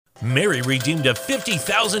Mary redeemed a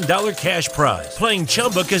 $50,000 cash prize playing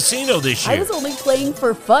Chumba Casino this year. I was only playing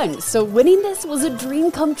for fun, so winning this was a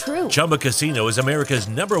dream come true. Chumba Casino is America's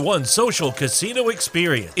 #1 social casino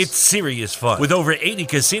experience. It's serious fun. With over 80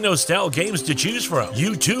 casino-style games to choose from,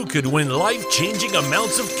 you too could win life-changing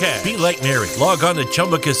amounts of cash. Be like Mary. Log on to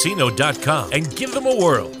ChumbaCasino.com and give them a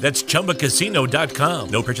whirl. That's ChumbaCasino.com.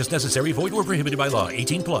 No purchase necessary. Void where prohibited by law.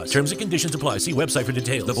 18 plus. Terms and conditions apply. See website for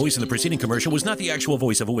details. The voice in the preceding commercial was not the actual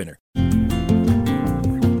voice of a winner.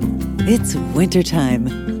 It's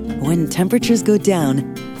wintertime. When temperatures go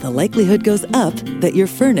down, the likelihood goes up that your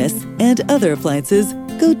furnace and other appliances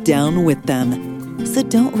go down with them. So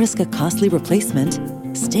don't risk a costly replacement.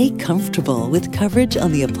 Stay comfortable with coverage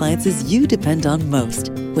on the appliances you depend on most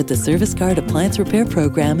with the Service Guard Appliance Repair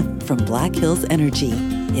Program from Black Hills Energy.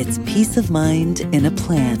 It's peace of mind in a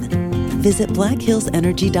plan. Visit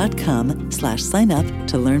blackhillsenergy.com/sign up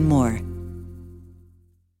to learn more.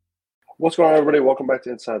 What's going on, everybody? Welcome back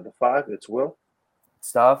to Inside the Five. It's Will.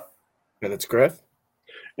 Stuff. And it's Griff.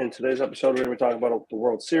 In today's episode, we're going to be talking about the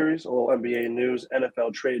World Series, a little NBA news,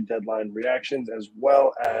 NFL trade deadline reactions, as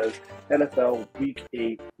well as NFL Week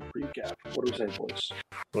 8 recap. What do we say, boys?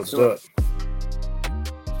 Let's do it.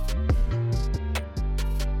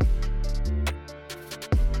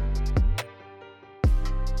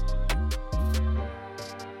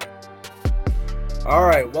 All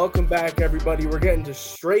right, welcome back, everybody. We're getting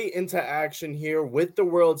straight into action here with the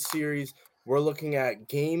World Series. We're looking at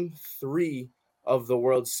Game 3 of the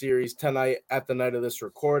World Series tonight at the night of this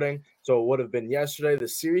recording. So it would have been yesterday. The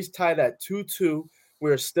series tied at 2-2.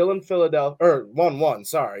 We're still in Philadelphia, or 1-1,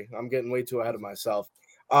 sorry. I'm getting way too ahead of myself.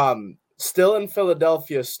 Still in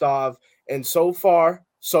Philadelphia, Stav, and so far,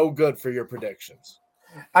 so good for your predictions.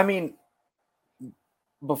 I mean,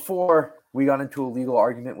 before we got into a legal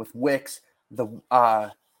argument with Wicks,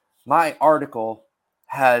 my article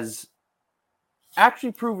has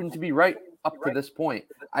actually proven to be right up to this point.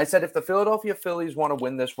 I said if the Philadelphia Phillies want to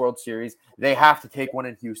win this World Series, they have to take one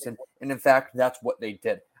in Houston. And in fact, that's what they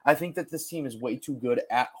did. I think that this team is way too good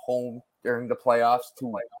at home during the playoffs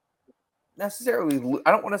to necessarily,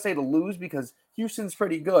 I don't want to say to lose because Houston's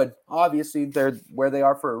pretty good. Obviously, they're where they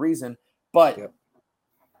are for a reason. But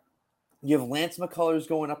you have Lance McCullers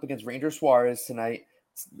going up against Ranger Suarez tonight.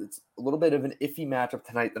 It's a little bit of an iffy matchup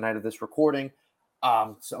tonight, the night of this recording.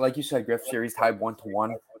 So like you said, Griff, series tied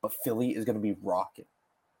 1-1, but Philly is going to be rocking.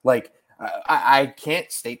 Like, I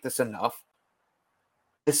can't state this enough.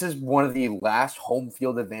 This is one of the last home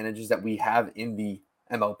field advantages that we have in the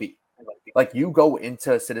MLB. Like, you go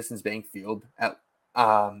into Citizens Bank Field at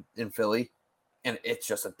in Philly, and it's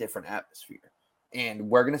just a different atmosphere. And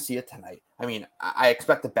we're going to see it tonight. I mean, I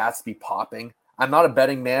expect the bats to be popping. I'm not a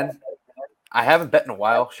betting man. I haven't bet in a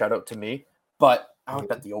while, shout out to me, but I would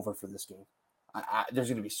bet the over for this game. There's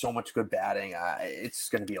going to be so much good batting. It's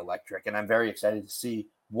going to be electric, and I'm very excited to see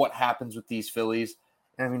what happens with these Phillies.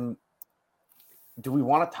 I mean, do we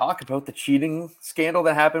want to talk about the cheating scandal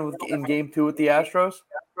that happened in Game 2 with the Astros?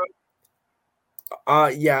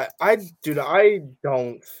 Yeah, I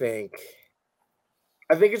don't think.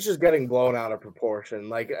 I think it's just getting blown out of proportion,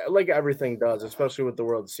 like everything does, especially with the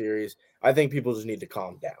World Series. I think people just need to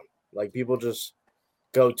calm down. Like, people just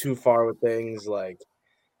go too far with things. Like,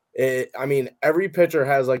 I mean, every pitcher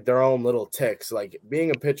has, like, their own little ticks. Like,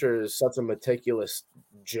 being a pitcher is such a meticulous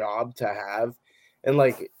job to have. And,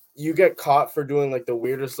 like, you get caught for doing, like, the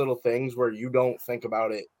weirdest little things where you don't think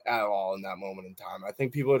about it at all in that moment in time. I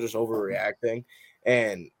think people are just overreacting.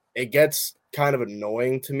 And it gets kind of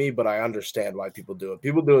annoying to me, but I understand why people do it.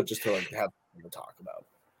 People do it just to, like, have something to talk about.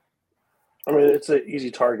 I mean, it's an easy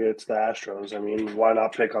target. It's the Astros. I mean, why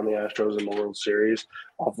not pick on the Astros in the World Series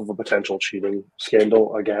off of a potential cheating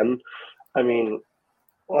scandal again? I mean,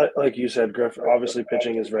 like you said, Griff, obviously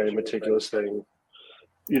pitching is a very meticulous thing.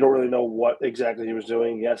 You don't really know what exactly he was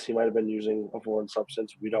doing. Yes, he might have been using a foreign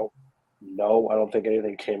substance. We don't know. I don't think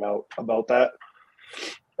anything came out about that.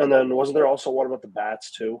 And then wasn't there also one about the bats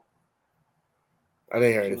too? I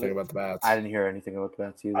didn't hear anything about the bats. I didn't hear anything about the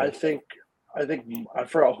bats either. I think I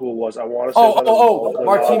forgot who it was. I want to say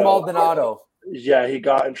Martin Maldonado. Yeah, he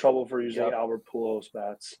got in trouble for using Albert Pujols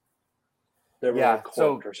bats. They were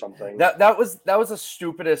corked or something. That was the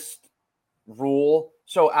stupidest rule.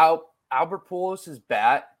 So Albert Pujols'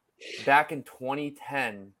 bat back in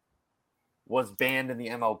 2010 was banned in the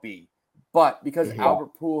MLB. But because Albert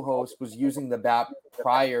Pujols was using the bat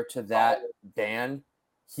prior to that ban,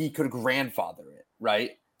 he could grandfather it,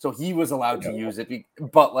 right? So he was allowed to use it,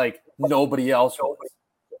 but, like, nobody else was.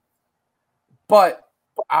 But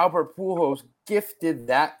Albert Pujols gifted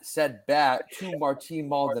that said bat to Martin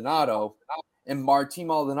Maldonado, and Martín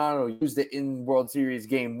Maldonado used it in World Series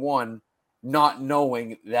Game 1, not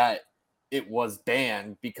knowing that it was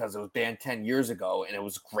banned because it was banned 10 years ago, and it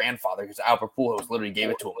was grandfather because Albert Pujols literally gave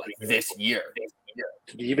it to him like this year.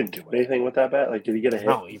 Did he even do anything with that bat? Like, did he get a hit?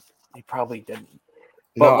 No, he probably didn't.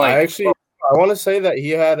 No, But I want to say that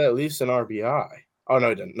he had at least an RBI. Oh, no,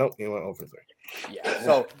 he didn't. Nope, he went over 3. yeah,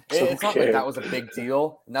 so it's not like Okay. that was a big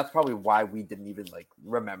deal, and that's probably why we didn't even like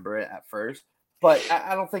remember it at first. But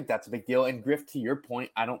I don't think that's a big deal. And Griff, to your point,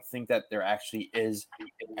 I don't think that there actually is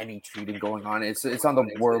any cheating going on. It's on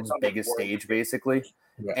the world's biggest stage, basically,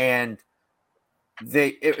 Yeah. and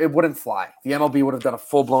it wouldn't fly. The MLB would have done a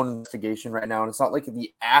full blown investigation right now, and it's not like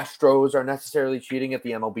the Astros are necessarily cheating if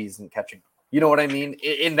the MLB isn't catching. You know what I mean?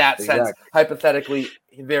 In that sense, Exactly. hypothetically,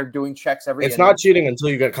 they're doing checks every. It's inning. not cheating until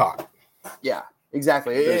you get caught. Yeah,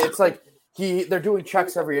 exactly. It's like they're doing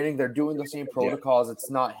checks every inning. They're doing the same protocols. It's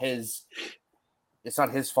not his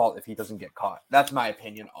fault if he doesn't get caught. That's my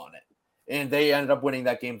opinion on it. And they ended up winning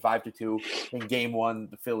that game 5-2. In Game 1,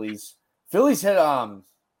 the Phillies hit an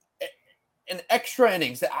extra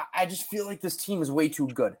innings. I just feel like this team is way too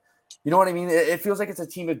good. You know what I mean? It feels like it's a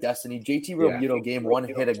team of destiny. JT Realmuto, Game 1,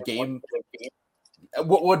 hit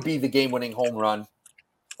what would be the game-winning home run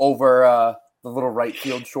over the little right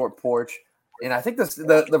field short porch. And I think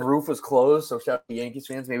the roof was closed, so shout out to Yankees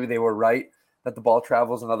fans. Maybe they were right that the ball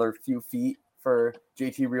travels another few feet for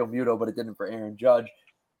JT Realmuto, but it didn't for Aaron Judge.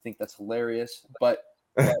 I think that's hilarious. But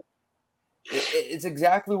it's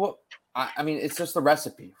exactly what I mean. It's just the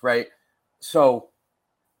recipe, right? So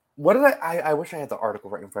what did I wish I had the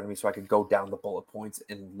article right in front of me so I could go down the bullet points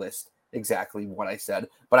and list exactly what I said.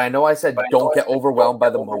 But I know I said don't get overwhelmed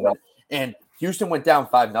by the moment. And Houston went down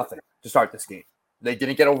 5-0 to start this game. They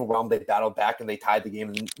didn't get overwhelmed. They battled back and they tied the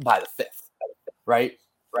game by the 5th, right?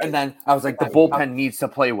 And then I was like, the bullpen needs to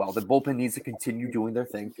play well. The bullpen needs to continue doing their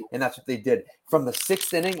thing. And that's what they did. From the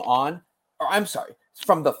 6th inning on, or I'm sorry,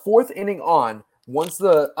 from the 4th inning on, once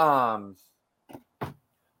the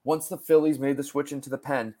Phillies made the switch into the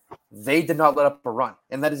pen, they did not let up a run.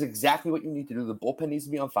 And that is exactly what you need to do. The bullpen needs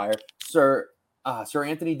to be on fire. Sir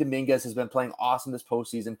Anthony Dominguez has been playing awesome this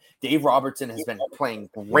postseason. Dave Robertson has been playing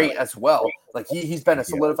great as well. Like he's been a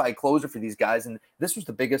solidified closer for these guys. And this was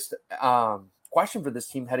the biggest question for this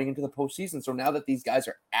team heading into the postseason. So now that these guys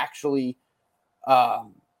are actually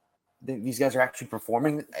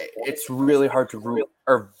performing, it's really hard to root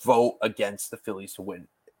or vote against the Phillies to win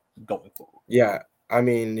going forward. Yeah, I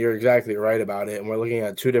mean, you're exactly right about it. And we're looking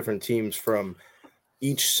at two different teams from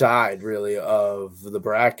each side, really, of the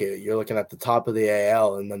bracket. You're looking at the top of the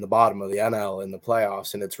AL and then the bottom of the NL in the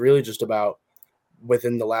playoffs. And it's really just about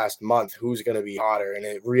within the last month who's going to be hotter. And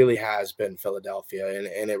it really has been Philadelphia,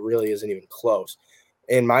 and it really isn't even close.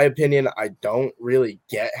 In my opinion, I don't really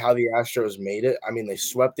get how the Astros made it. I mean, they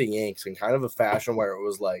swept the Yanks in kind of a fashion where it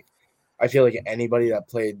was like, I feel like anybody that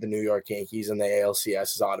played the New York Yankees in the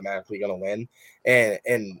ALCS is automatically going to win.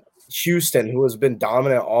 And Houston, who has been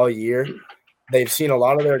dominant all year, they've seen a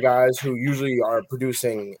lot of their guys who usually are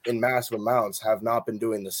producing in massive amounts have not been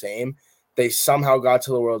doing the same. They somehow got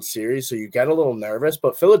to the World Series, so you get a little nervous,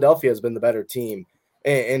 but Philadelphia has been the better team.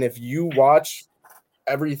 And if you watch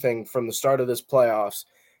everything from the start of this playoffs,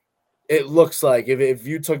 it looks like if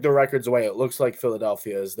you took the records away, it looks like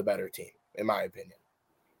Philadelphia is the better team, in my opinion.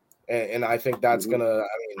 And I think that's going to,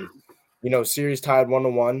 I mean, series tied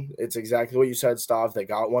 1-1. It's exactly what you said, Stav. They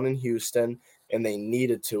got one in Houston, and they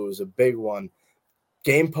needed to. It was a big one.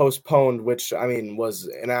 Game postponed, which, I mean, was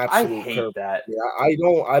an absolute I hate that. Yeah,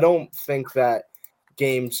 I don't think that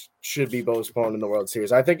games should be postponed in the World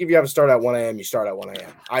Series. I think if you have to start at 1 a.m., you start at 1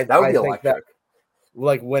 a.m. That would be think electric. that,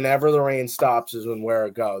 like, whenever the rain stops is when where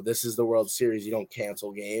it go. This is the World Series. You don't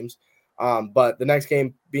cancel games. But the next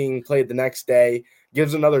game being played the next day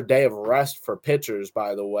gives another day of rest for pitchers,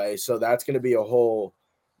 by the way. So that's going to be a whole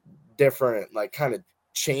different, like, kind of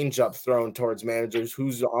change up thrown towards managers.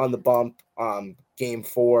 Who's on the bump? Game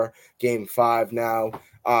 4, game 5 now.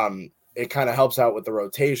 It kind of helps out with the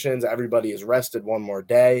rotations. Everybody is rested one more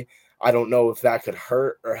day. I don't know if that could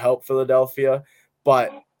hurt or help Philadelphia,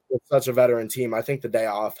 but with such a veteran team, I think the day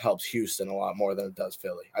off helps Houston a lot more than it does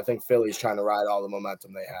Philly. I think Philly's trying to ride all the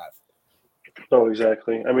momentum they have. Oh,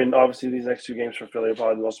 exactly. I mean, obviously, these next 2 games for Philly are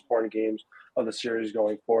probably the most important games of the series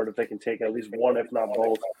going forward. If they can take at least one, if not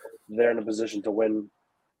both, they're in a position to win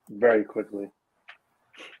very quickly,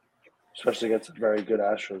 especially against a very good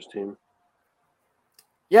Astros team.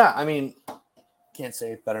 Yeah, I mean, can't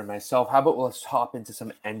say it better myself. How about let's hop into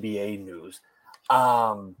some NBA news?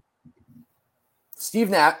 Steve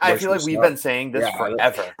Nash, I feel like we've been saying this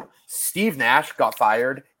forever. Steve Nash got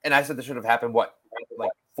fired, and I said this should have happened, 4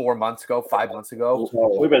 4 months ago, 5 months ago.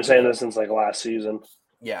 We've been saying this since like last season.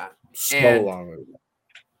 Yeah. So And long ago.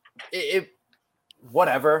 it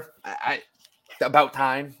whatever. I about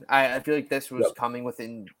time. I feel like this was Yep. coming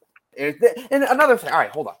within. And another thing. All right,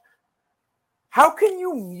 hold on. How can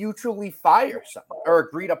you mutually fire someone or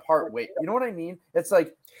agree to part ways? You know what I mean? It's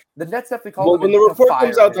like the Nets definitely called Well, him when in the to report fire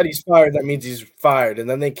comes out him. that he's fired, that means he's fired. And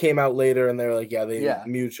then they came out later and they're like, they Yeah.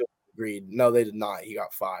 mutually agreed. No, they did not. He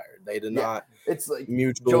got fired. They did not It's like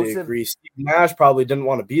mutually agree. Steve Nash probably didn't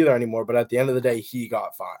want to be there anymore, but at the end of the day, he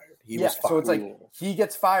got fired. He was fired. So it's like he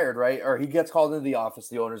gets fired, right? Or he gets called into the office.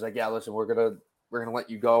 The owner's like, yeah, listen, we're gonna let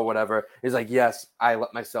you go, whatever. He's like, yes, I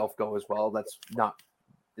let myself go as well. That's not.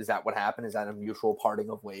 Is that what happened? Is that a mutual parting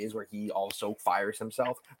of ways where he also fires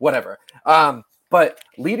himself? Whatever. But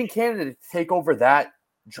leading candidate to take over that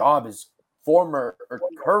job is former or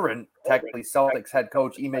current, technically, Celtics head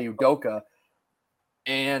coach Ime Udoka.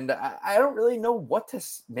 And I don't really know what to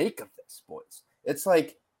make of this, boys. It's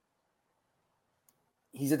like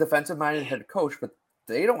he's a defensive-minded head coach, but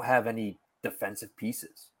they don't have any defensive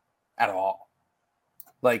pieces at all.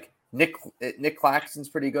 Like Nick Claxton's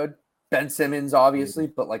pretty good. Ben Simmons, obviously,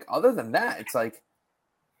 but like other than that, it's like,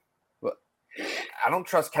 well, I don't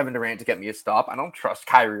trust Kevin Durant to get me a stop. I don't trust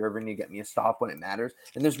Kyrie Irving to get me a stop when it matters.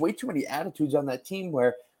 And there's way too many attitudes on that team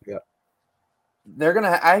where they're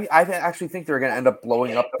gonna. I actually think they're gonna end up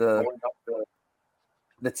blowing up the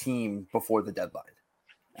team before the deadline.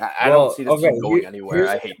 I don't see this team going anywhere.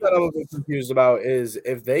 I hate that. I'm a bit confused about is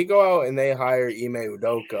if they go out and they hire Ime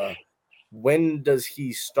Udoka. When does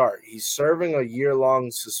he start? He's serving a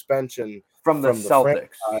year-long suspension from the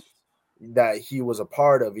Celtics that he was a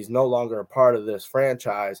part of. He's no longer a part of this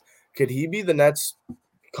franchise. Could he be the Nets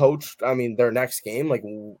coach? I mean, their next game? Like,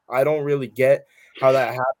 I don't really get how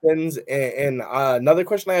that happens. And another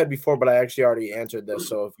question I had before, but I actually already answered this.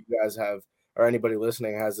 So if you guys have, or anybody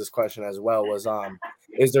listening has this question as well, was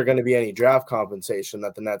is there going to be any draft compensation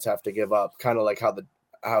that the Nets have to give up? Kind of like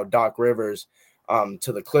how Doc Rivers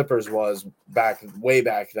to the Clippers was way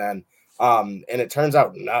back then. And it turns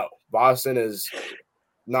out, no, Boston is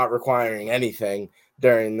not requiring anything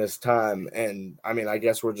during this time. And I mean, I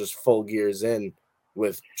guess we're just full gears in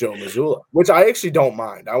with Joe Mazzulla, which I actually don't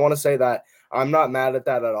mind. I want to say that I'm not mad at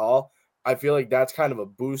that at all. I feel like that's kind of a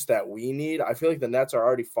boost that we need. I feel like the Nets are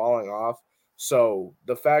already falling off. So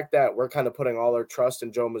the fact that we're kind of putting all our trust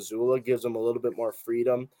in Joe Mazzulla gives them a little bit more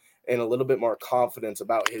freedom and a little bit more confidence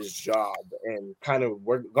about his job. And kind of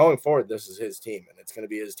we're going forward, this is his team, and it's going to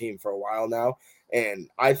be his team for a while now. And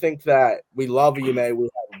I think that we love Ime. We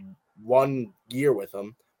had 1 year with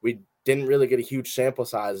him. We didn't really get a huge sample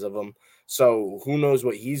size of him. So who knows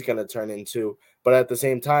what he's going to turn into. But at the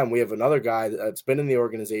same time, we have another guy that's been in the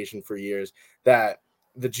organization for years that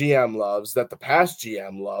the GM loves, that the past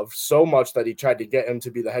GM loved so much that he tried to get him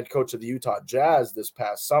to be the head coach of the Utah Jazz this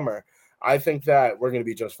past summer. I think that we're going to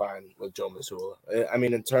be just fine with Joe Mazzulla. I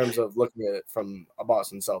mean, in terms of looking at it from a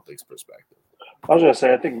Boston Celtics perspective. I was going to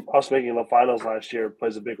say, I think us making the finals last year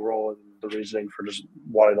plays a big role in the reasoning for just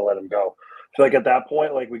wanting to let him go. I feel like at that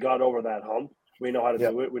point, like we got over that hump. We know how to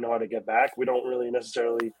do it. We know how to get back. We don't really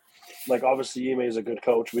necessarily, like obviously Ime is a good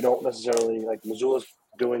coach. We don't necessarily, like Mazzulla's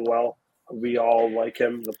doing well. We all like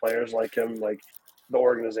him. The players like him. Like the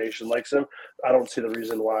organization likes him. I don't see the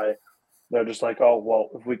reason why they're just like, oh, well,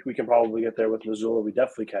 if we can probably get there with Mazzulla, we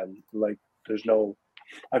definitely can. Like there's no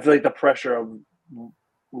 – I feel like the pressure of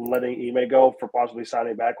letting Ime go for possibly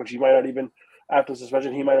signing back, which he might not even – after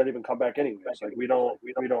suspension, he might not even come back anyways. Like we don't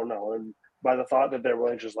know. And by the thought that they're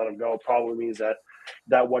willing to just let him go probably means that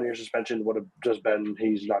 1 year suspension would have just been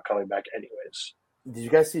he's not coming back anyways. Did you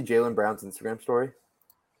guys see Jaylen Brown's Instagram story?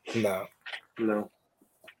 No.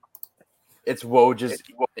 It's Woj's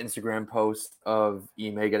Instagram post of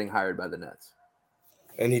Ime getting hired by the Nets.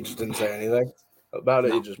 And he just didn't say anything about it.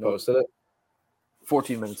 No, he just posted it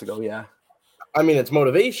 14 minutes ago. Yeah. I mean, it's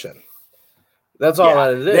motivation. That's all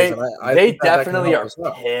that it is. They definitely are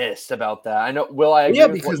pissed about that. I know. Will I agree? Yeah,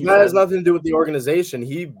 because that has nothing to do with the organization.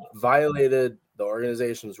 He violated the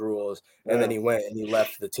organization's rules, and then he went and he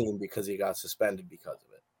left the team because he got suspended because of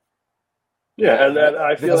it. Yeah, and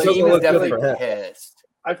I feel like the team is definitely pissed.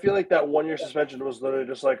 I feel like that 1 year suspension was literally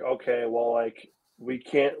just like, okay, well, like we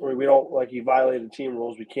don't like he violated team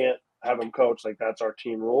rules. We can't have him coach. Like that's our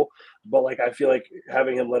team rule. But like I feel like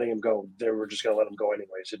letting him go, they were just gonna let him go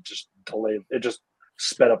anyways. It just delayed. It just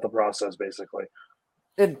sped up the process basically.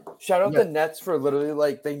 And shout out the Nets for literally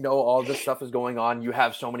like they know all this stuff is going on. You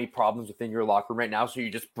have so many problems within your locker room right now, so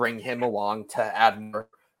you just bring him along to add more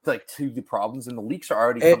to the problems, and the leaks are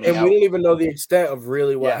already And, coming and out. we don't even know the extent of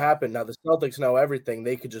really what Yeah. happened. Now the Celtics know everything.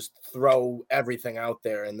 They could just throw everything out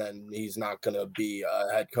there, and then he's not going to be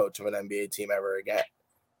a head coach of an NBA team ever again.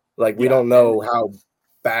 Like we Yeah, don't know how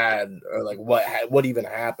bad or like what even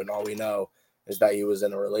happened. All we know is that he was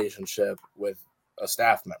in a relationship with a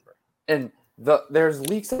staff member. And there's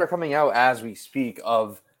leaks that are coming out as we speak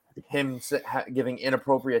of him giving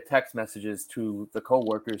inappropriate text messages to the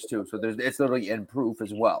coworkers too. So it's literally in proof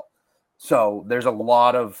as well. So there's a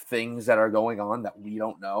lot of things that are going on that we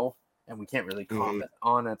don't know and we can't really comment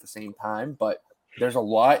on at the same time. But there's a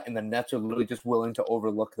lot, and the Nets are literally just willing to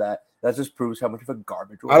overlook that. That just proves how much of a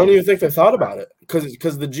garbage. I don't even think they thought about it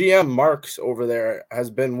because the GM Marks over there has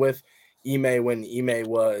been with Ime when Ime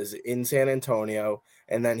was in San Antonio,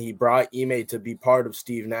 and then he brought Ime to be part of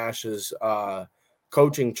Steve Nash's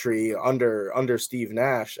coaching tree under Steve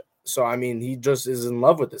Nash. So I mean, he just is in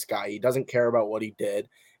love with this guy. He doesn't care about what he did,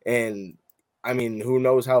 and I mean, who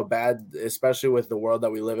knows how bad, especially with the world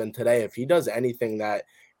that we live in today. If he does anything that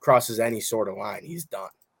crosses any sort of line, he's done.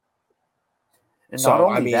 And so not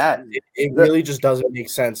only I mean, that, it really just doesn't make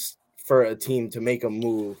sense for a team to make a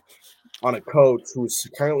move on a coach who's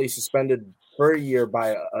currently suspended for a year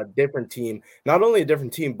by a different team. Not only a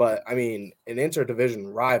different team, but I mean, an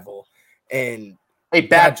interdivision rival, and a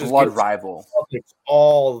bad blood rival.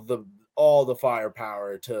 All the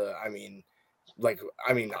firepower to, I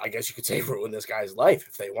guess you could say ruin this guy's life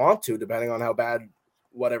if they want to, depending on how bad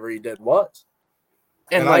whatever he did was.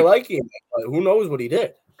 And I like him, but who knows what he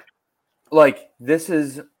did? Like, this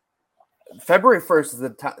is February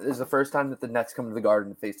 1st is the first time that the Nets come to the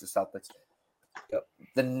Garden to face the Celtics. Yep.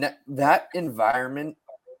 That environment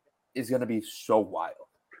is going to be so wild.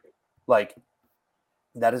 Like,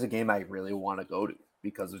 that is a game I really want to go to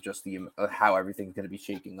because of just how everything's going to be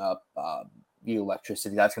shaking up. The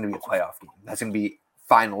electricity, that's going to be a playoff game. That's going to be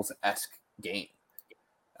finals-esque game.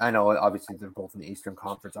 I know, obviously, they're both in the Eastern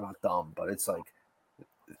Conference. I'm not dumb, but it's like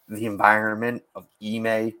the environment of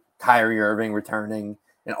Ime, Kyrie Irving returning,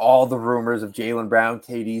 and all the rumors of Jaylen Brown,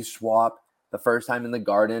 KD swap the first time in the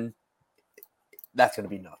Garden. That's going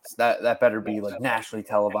to be nuts. That better be like nationally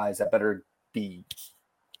televised. That better be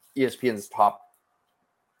ESPN's top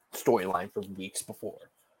storyline for weeks before.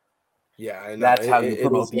 Yeah, I know. That's how you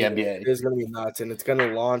promote the NBA. It is going to be nuts, and it's going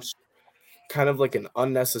to launch kind of like an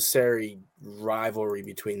unnecessary rivalry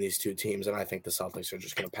between these two teams, and I think the Celtics are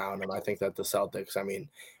just going to pound them. I think that the Celtics, I mean,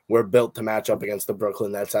 we're built to match up against the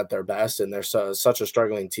Brooklyn Nets at their best, and they're such a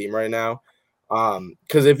struggling team right now.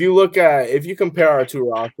 Because if you compare our two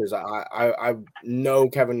rosters, I know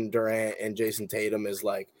Kevin Durant and Jason Tatum is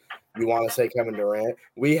like, you want to say Kevin Durant,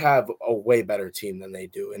 we have a way better team than they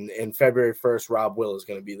do. And in February 1st, Rob Will is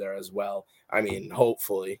going to be there as well. I mean,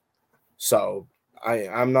 hopefully. So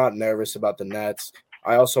I'm not nervous about the Nets.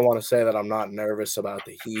 I also want to say that I'm not nervous about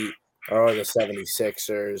the Heat or the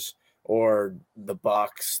 76ers or the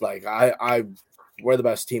Bucks. Like we're the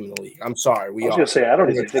best team in the league. I'm sorry. I was going to say, I don't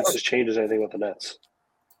even think this changes anything with the Nets.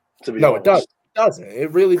 No, it does. It doesn't.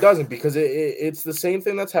 It really doesn't, because it's the same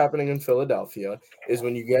thing that's happening in Philadelphia is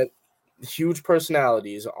when you get huge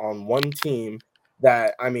personalities on one team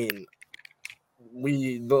that, I mean,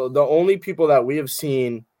 the only people that we have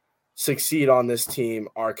seen succeed on this team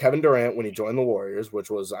are Kevin Durant when he joined the Warriors, which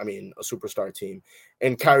was, I mean, a superstar team,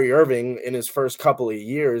 and Kyrie Irving in his first couple of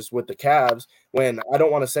years with the Cavs, when I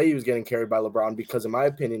don't want to say he was getting carried by LeBron, because in my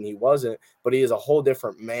opinion he wasn't, but he is a whole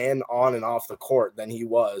different man on and off the court than he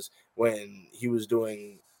was when he was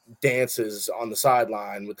doing dances on the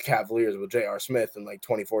sideline with the Cavaliers with J.R. Smith in like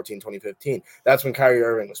 2014, 2015. That's when Kyrie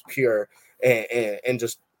Irving was pure and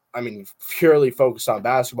just, I mean, purely focused on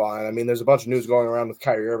basketball. And I mean, there's a bunch of news going around with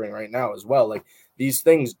Kyrie Irving right now as well. Like, these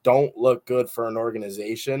things don't look good for an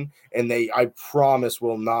organization, and I promise,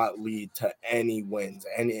 will not lead to any wins,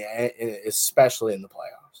 especially in the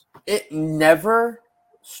playoffs. It never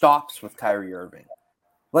stops with Kyrie Irving.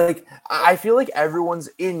 Like, I feel like everyone's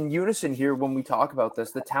in unison here when we talk about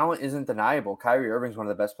this. The talent isn't deniable. Kyrie Irving's one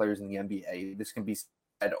of the best players in the NBA. This can be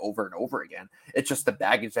said over and over again. It's just the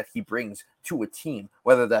baggage that he brings to a team,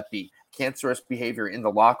 whether that be cancerous behavior in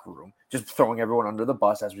the locker room, just throwing everyone under the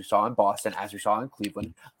bus, as we saw in Boston, as we saw in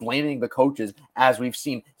Cleveland, blaming the coaches, as we've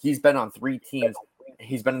seen. He's been on 3 teams.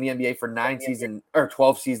 He's been in the NBA for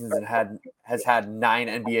 12 seasons and has had 9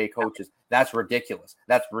 NBA coaches. That's ridiculous.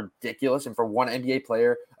 That's ridiculous. And for one NBA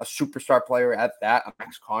player, a superstar player at that, a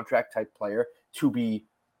max contract type player, to be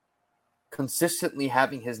consistently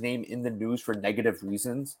having his name in the news for negative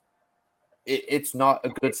reasons, it's not a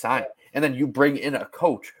good sign. And then you bring in a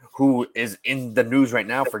coach who is in the news right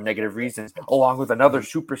now for negative reasons, along with another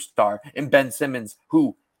superstar in Ben Simmons,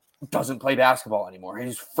 who doesn't play basketball anymore.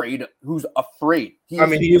 He's afraid. Who's afraid? He's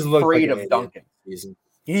afraid of dunking.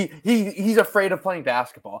 He's afraid of playing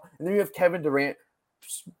basketball. And then you have Kevin Durant,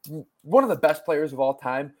 one of the best players of all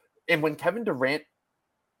time. And when Kevin Durant,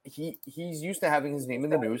 he's used to having his name in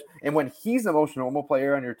the news. And when he's the most normal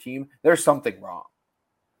player on your team, there's something wrong.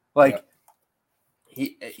 Like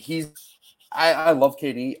I love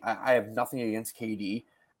KD. I have nothing against KD,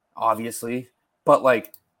 obviously, but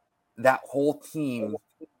like that whole team,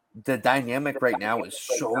 the dynamic right now is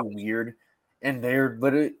so weird, and they're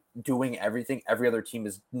literally doing everything every other team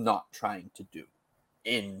is not trying to do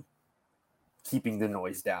in keeping the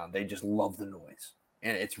noise down. They just love the noise,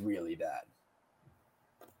 and it's really bad.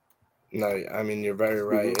 No, I mean, you're very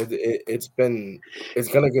right. It's going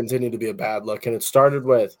to continue to be a bad look, and it started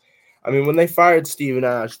with, I mean, when they fired Steve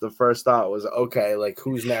Nash, the first thought was, okay, like,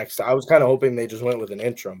 who's next? I was kind of hoping they just went with an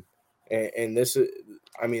interim. And this is,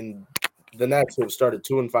 I mean, the Nets have started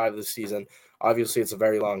 2-5 this season. Obviously, it's a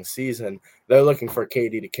very long season. They're looking for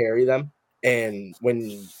KD to carry them. And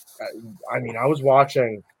I was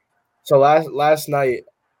watching. So last night,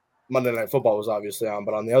 Monday Night Football was obviously on,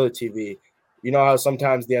 but on the other TV, you know how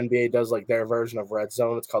sometimes the NBA does like their version of Red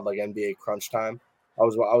Zone? It's called like NBA Crunch Time. I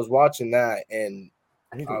was watching that, and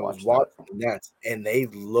I was watching the Nets, and they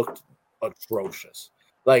looked atrocious.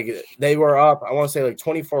 Like they were up, I want to say like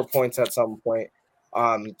 24 points at some point.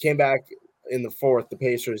 Came back in the fourth. The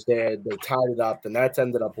Pacers did. They tied it up. The Nets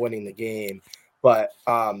ended up winning the game, but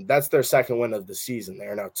that's their second win of the season. They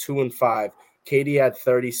are now 2-5. KD had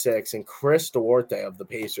 36, and Chris Duarte of the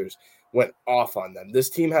Pacers went off on them. This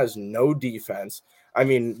team has no defense. I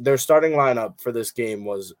mean, their starting lineup for this game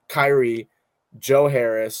was Kyrie, Joe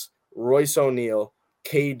Harris, Royce O'Neal,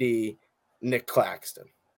 KD, Nick Claxton.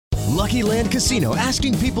 Lucky Land Casino,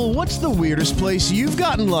 asking people, what's the weirdest place you've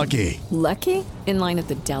gotten lucky? Lucky? In line at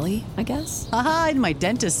the deli, I guess? Aha, in my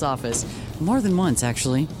dentist's office. More than once,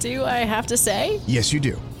 actually. Do I have to say? Yes, you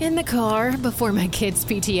do. In the car before my kids'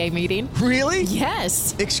 PTA meeting. Really?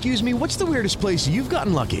 Yes. Excuse me, what's the weirdest place you've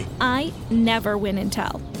gotten lucky? I never win and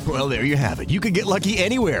tell. Well, there you have it. You can get lucky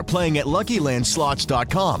anywhere, playing at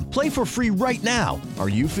LuckyLandSlots.com. Play for free right now. Are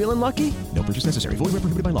you feeling lucky? No purchase necessary. Void where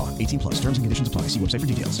prohibited by law. 18+. Terms and conditions apply. See website for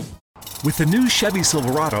details. With the new Chevy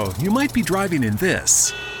Silverado, you might be driving in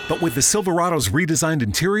this. But with the Silverado's redesigned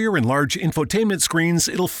interior and large infotainment screens,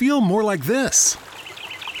 it'll feel more like this.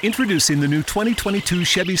 Introducing the new 2022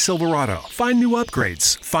 Chevy Silverado. Find new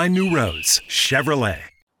upgrades. Find new roads. Chevrolet.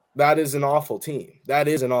 That is an awful team.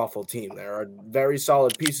 There are very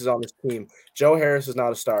solid pieces on this team. Joe Harris is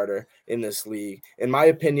not a starter in this league. In my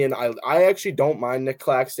opinion, I actually don't mind Nick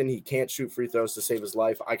Claxton. He can't shoot free throws to save his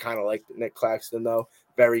life. I kind of like Nick Claxton, though.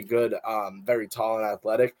 Very good, very tall and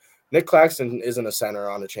athletic. Nick Claxton isn't a center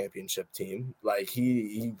on a championship team. Like,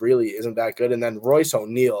 he really isn't that good. And then Royce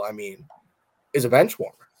O'Neal, I mean, is a bench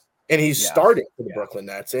warmer. And he's starting for the Brooklyn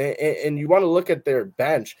Nets. And you want to look at their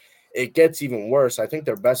bench, it gets even worse. I think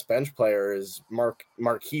their best bench player is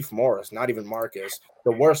Markieff Morris, not even Marcus,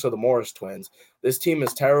 the worst of the Morris twins. This team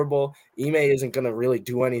is terrible. Ime isn't going to really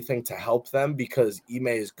do anything to help them because Ime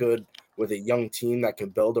is good with a young team that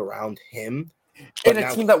can build around him. And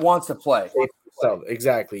a team that wants to play. So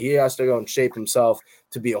exactly. He has to go and shape himself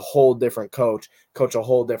to be a whole different coach a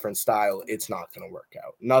whole different style. It's not going to work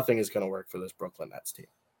out. Nothing is going to work for this Brooklyn Nets team.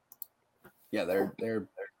 Yeah, they're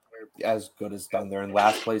as good as done. They're in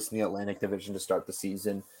last place in the Atlantic Division to start the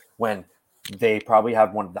season when they probably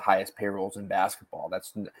have one of the highest payrolls in basketball.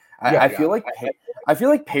 I feel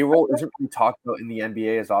like payroll isn't really talked about in the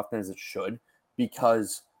NBA as often as it should,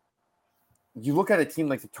 because you look at a team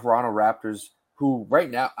like the Toronto Raptors, who right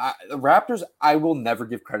now, the Raptors, I will never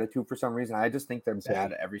give credit to for some reason. I just think they're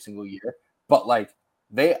bad every single year. But, like,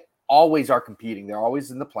 they always are competing. They're always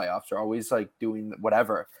in the playoffs. They're always, like, doing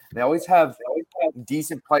whatever. They always have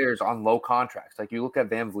decent players on low contracts. Like, you look at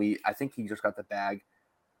Van Vliet. I think he just got the bag.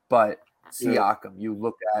 But Siakam, you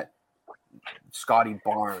look at Scotty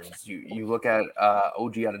Barnes. You look at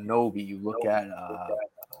OG Anunoby. You look at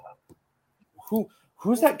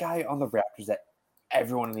who's that guy on the Raptors that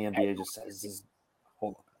everyone in the NBA just says is –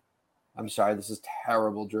 hold on. I'm sorry, this is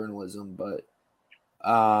terrible journalism, but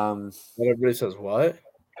everybody says what?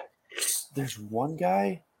 There's one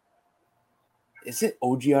guy. Is it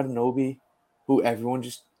OG Anunoby, who everyone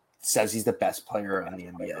just says he's the best player in the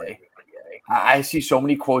NBA? I see so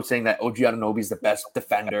many quotes saying that OG Anunoby is the best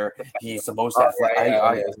defender. He's the most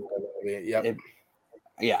athletic.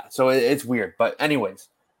 So it's weird. But anyways,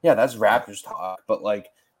 that's Raptors talk. But, like,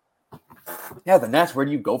 the Nets, where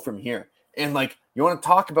do you go from here? And, like, you want to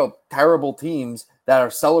talk about terrible teams that are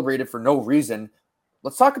celebrated for no reason.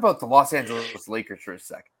 Let's talk about the Los Angeles Lakers for a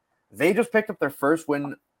sec. They just picked up their first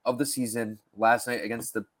win of the season last night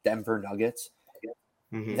against the Denver Nuggets.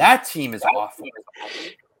 Mm-hmm. That team is awful.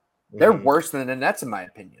 They're worse than the Nets, in my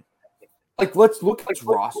opinion. Like, let's look at this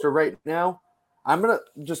roster right now. I'm going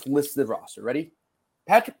to just list the roster. Ready?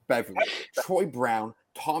 Patrick Beverley, Troy Brown,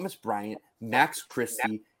 Thomas Bryant, Max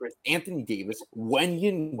Christie, Anthony Davis,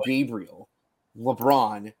 Wenyen Gabriel,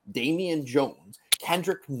 LeBron, Damian Jones,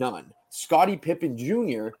 Kendrick Nunn, Scottie Pippen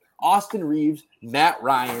Jr., Austin Reeves, Matt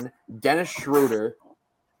Ryan, Dennis Schroeder,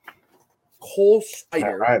 Cole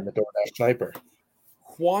Snyder, Sniper,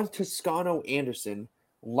 Juan Toscano Anderson,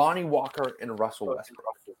 Lonnie Walker, and Russell Westbrook.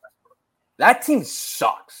 That team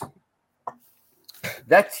sucks.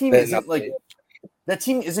 That team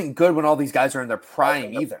isn't good when all these guys are in their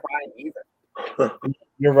prime either.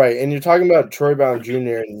 You're right. And you're talking about Troy Brown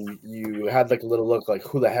Jr. and you had like a little look like,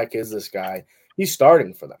 who the heck is this guy? He's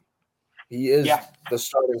starting for them. He is the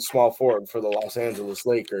starting small forward for the Los Angeles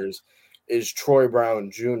Lakers is Troy Brown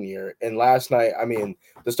Jr. And last night, I mean,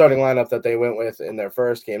 the starting lineup that they went with in their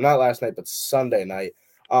first game, not last night, but Sunday night,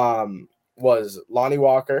 was Lonnie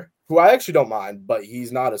Walker, who I actually don't mind, but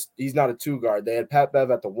he's not a two guard. They had Pat Bev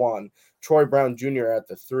at the 1, Troy Brown Jr. at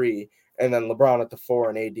the 3, and then LeBron at the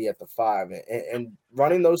 4 and AD at the 5. And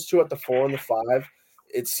running those two at the 4 and the 5,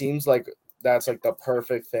 it seems like that's like the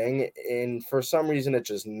perfect thing. And for some reason, it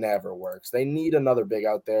just never works. They need another big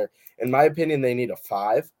out there. In my opinion, they need a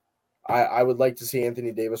 5. I would like to see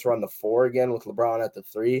Anthony Davis run the 4 again with LeBron at the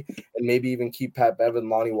 3, and maybe even keep Pat Bev and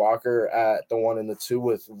Lonnie Walker at the 1 and the 2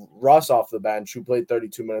 with Russ off the bench, who played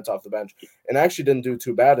 32 minutes off the bench and actually didn't do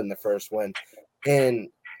too bad in the first win. And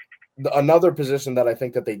another position that I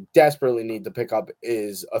think that they desperately need to pick up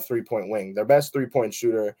is a 3-point wing. Their best 3-point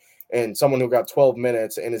shooter and someone who got 12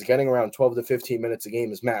 minutes and is getting around 12 to 15 minutes a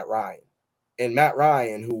game is Matt Ryan. And Matt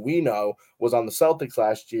Ryan, who we know was on the Celtics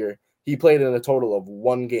last year, he played in a total of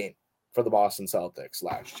 1 game for the Boston Celtics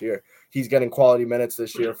last year. He's getting quality minutes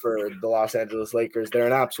this year for the Los Angeles Lakers. They're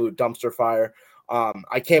an absolute dumpster fire.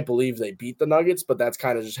 I can't believe they beat the Nuggets, but that's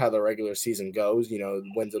kind of just how the regular season goes. You know,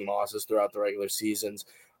 wins and losses throughout the regular seasons,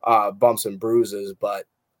 bumps and bruises. But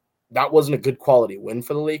that wasn't a good quality win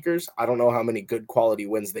for the Lakers. I don't know how many good quality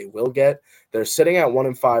wins they will get. They're sitting at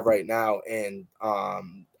 1-5 right now. And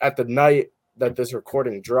at the night that this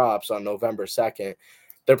recording drops on November 2nd,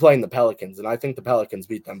 they're playing the Pelicans, and I think the Pelicans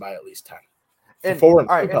beat them by at least 10. And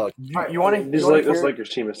Pelicans. This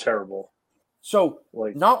Lakers team is terrible. So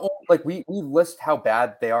not only like we list how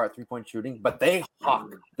bad they are at 3-point shooting, but they hawk.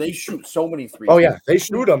 They shoot so many threes. Oh yeah, they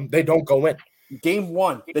shoot them. They don't go in. Game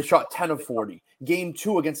 1, they shot 10 of 40. Game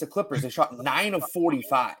 2 against the Clippers, they shot 9 of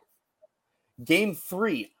 45. Game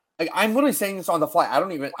 3, like I'm literally saying this on the fly.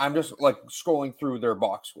 I'm just like scrolling through their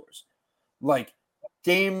box scores. Like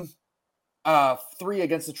game 3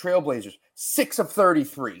 against the Trailblazers, 6 of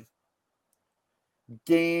 33.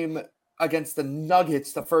 Game against the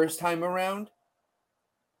Nuggets the first time around,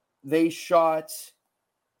 they shot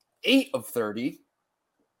 8 of 30.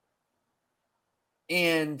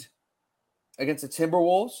 And against the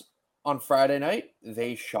Timberwolves on Friday night,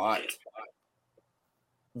 they shot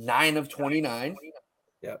 9 of 29.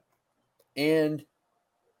 Yep. And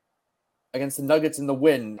against the Nuggets in the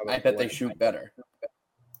win, I bet they shoot better.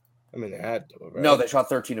 I mean, they had to. Right? No, they shot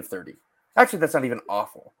 13 of 30. Actually, that's not even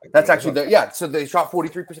awful. That's actually so they shot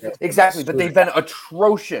 43%. Exactly, but they've been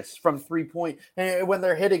atrocious from 3-point. And when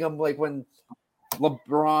they're hitting them, like when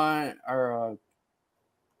LeBron or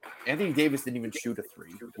Anthony Davis didn't even shoot a 3,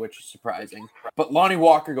 which is surprising. But Lonnie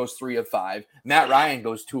Walker goes 3 of 5. Matt Ryan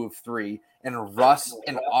goes 2 of 3. And Russ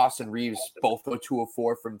and Austin Reeves both go 2 of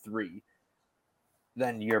 4 from 3.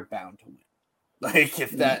 Then you're bound to win. Like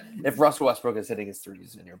if Russell Westbrook is hitting his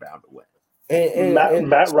threes, then you're bound to win. And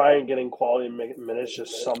Matt Ryan getting quality minutes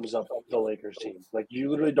just sums up the Lakers team. Like you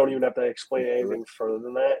literally don't even have to explain anything further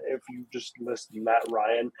than that. If you just list Matt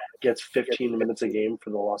Ryan gets 15 minutes a game for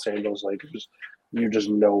the Los Angeles Lakers, you just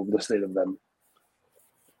know the state of them.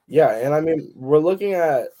 Yeah, and I mean we've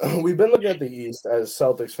been looking at the East as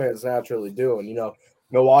Celtics fans naturally do, and you know.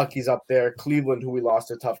 Milwaukee's up there. Cleveland, who we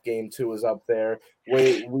lost a tough game to, is up there.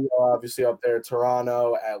 We are obviously up there.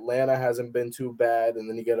 Toronto, Atlanta hasn't been too bad. And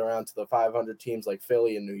then you get around to the 500 teams like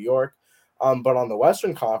Philly and New York. But on the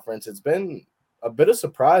Western Conference, it's been a bit of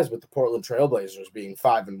surprise with the Portland Trailblazers being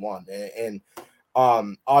 5-1. And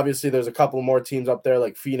obviously there's a couple more teams up there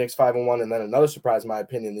like Phoenix 5-1. And then another surprise, in my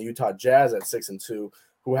opinion, the Utah Jazz at 6-2,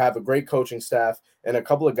 who have a great coaching staff and a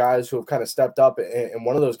couple of guys who have kind of stepped up. And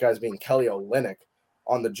one of those guys being Kelly Olynyk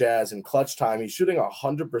on the Jazz in clutch time. He's shooting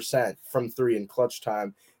 100% from 3 in clutch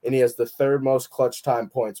time, and he has the 3rd most clutch time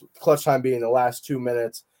points. Clutch time being the last 2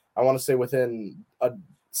 minutes. I want to say within a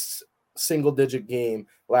single-digit game,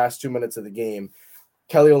 last 2 minutes of the game.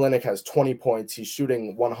 Kelly Olynyk has 20 points. He's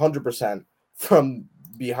shooting 100% from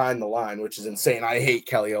behind the line, which is insane. I hate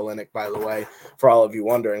Kelly Olynyk, by the way, for all of you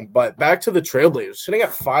wondering. But back to the Trailblazers, sitting at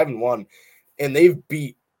 5-1, and they've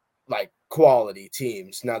beat like quality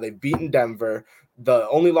teams. Now they've beaten Denver. The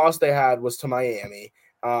only loss they had was to Miami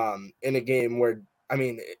in a game where, I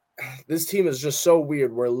mean, this team is just so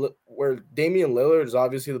weird where Damian Lillard is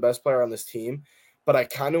obviously the best player on this team, but I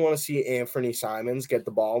kind of want to see Anthony Simons get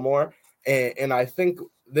the ball more. And I think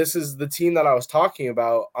this is the team that I was talking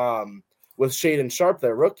about with Shaedon Sharpe,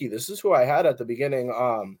 their rookie. This is who I had at the beginning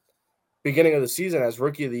of the season as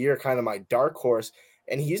rookie of the year, kind of my dark horse.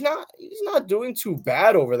 And he's not doing too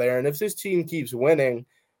bad over there. And if this team keeps winning,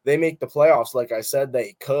 they make the playoffs like I said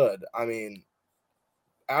they could. I mean,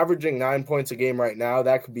 averaging 9 points a game right now,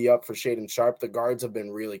 that could be up for Shaedon Sharpe. The guards have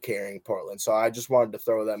been really carrying Portland. So I just wanted to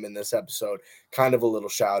throw them in this episode. Kind of a little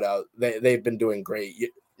shout out. They've been doing great.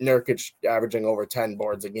 Nurkic averaging over 10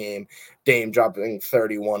 boards a game. Dame dropping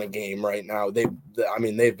 31 a game right now. They've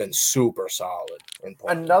been super solid in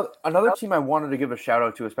Portland. Another team I wanted to give a shout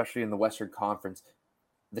out to, especially in the Western Conference,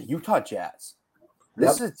 the Utah Jazz.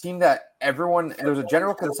 This is a team that there's a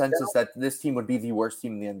general consensus that this team would be the worst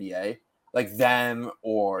team in the NBA. Like them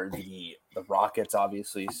or the Rockets,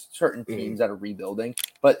 obviously, certain teams that are rebuilding.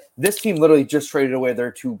 But this team literally just traded away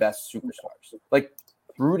their two best superstars. Like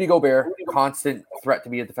Rudy Gobert, constant threat to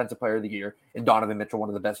be a defensive player of the year, and Donovan Mitchell, one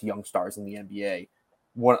of the best young stars in the NBA.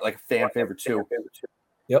 One like a fan favorite too.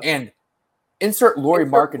 Yep. And insert Lauri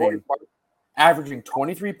Markkanen averaging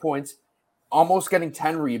 23 points, almost getting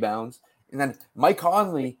 10 rebounds, and then Mike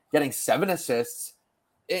Conley getting 7 assists.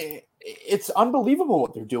 It's unbelievable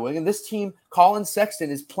what they're doing. And this team, Colin Sexton,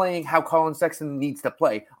 is playing how Colin Sexton needs to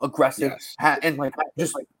play, aggressive, and like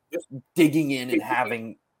just digging in and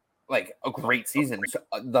having like a great season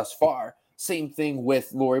thus far. Same thing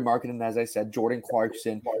with Lauri Markkanen, as I said, Jordan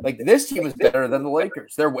Clarkson. Like this team is better than the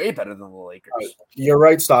Lakers. They're way better than the Lakers. You're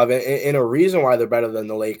right, Stav. And a reason why they're better than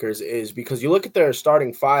the Lakers is because you look at their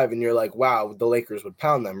starting five and you're like, wow, the Lakers would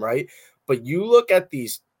pound them, right? But you look at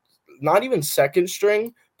these, not even second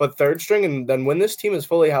string, but third string, and then when this team is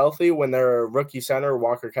fully healthy, when their rookie center,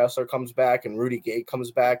 Walker Kessler, comes back and Rudy Gay comes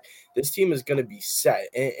back, this team is going to be set.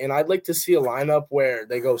 And I'd like to see a lineup where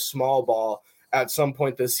they go small ball at some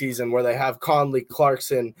point this season, where they have Conley,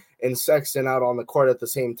 Clarkson, and Sexton out on the court at the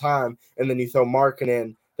same time, and then you throw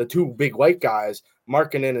Markkanen, the two big white guys,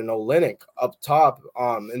 Markkanen and Olynyk up top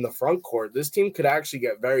in the front court. This team could actually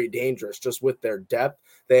get very dangerous just with their depth.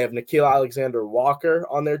 They have Nickeil Alexander-Walker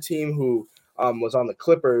on their team, who was on the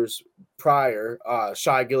Clippers prior.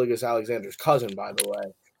 Shai Gilgeous-Alexander's cousin, by the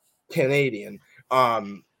way, Canadian.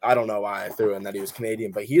 I don't know why I threw in that he was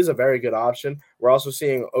Canadian, but he is a very good option. We're also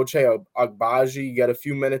seeing Ochai Agbaji get a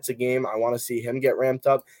few minutes a game. I want to see him get ramped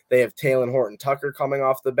up. They have Talen Horton-Tucker coming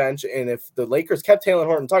off the bench, and if the Lakers kept Talen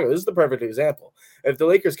Horton-Tucker, this is the perfect example. If the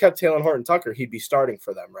Lakers kept Talen Horton-Tucker, he'd be starting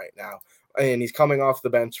for them right now. And he's coming off the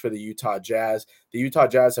bench for the Utah Jazz. The Utah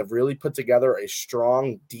Jazz have really put together a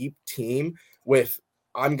strong, deep team with,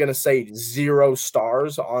 I'm going to say, 0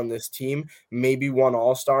 stars on this team, maybe 1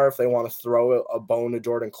 all-star if they want to throw a bone to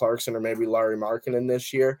Jordan Clarkson or maybe Lauri Markkanen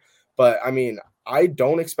this year. But, I mean, I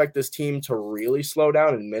don't expect this team to really slow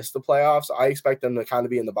down and miss the playoffs. I expect them to kind of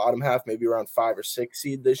be in the bottom half, maybe around 5 or 6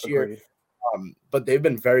 seed this year. But they've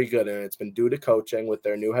been very good, and it's been due to coaching with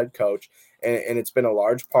their new head coach. And it's been a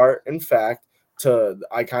large part, in fact,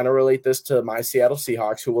 I kind of relate this to my Seattle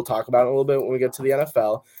Seahawks, who we'll talk about in a little bit when we get to the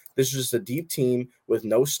NFL. This is just a deep team with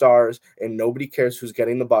no stars, and nobody cares who's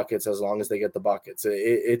getting the buckets as long as they get the buckets.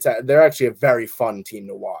 They're actually a very fun team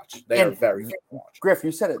to watch. They are very fun to watch. Griff,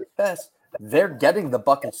 you said it best. They're getting the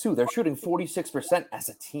buckets too. They're shooting 46% as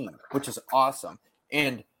a team, which is awesome.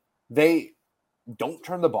 And they don't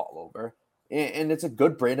turn the ball over. And it's a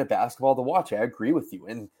good brand of basketball to watch. I agree with you.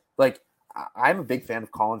 And like, I'm a big fan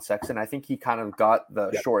of Colin Sexton. I think he kind of got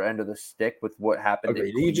the short end of the stick with what happened.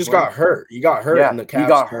 He just got hurt. He got hurt. Yeah, in the Cavs he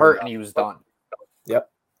got hurt and he was done. Yep.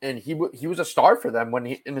 And he was a star for them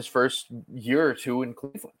in his first year or two in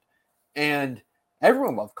Cleveland. And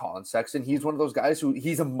everyone loved Colin Sexton. He's one of those guys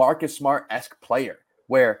he's a Marcus Smart-esque player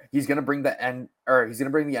where he's going to bring the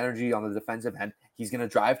energy on the defensive end. He's going to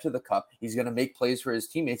drive to the cup. He's going to make plays for his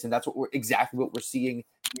teammates. And that's exactly what we're seeing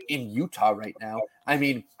in Utah right now. I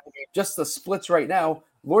mean, just the splits right now,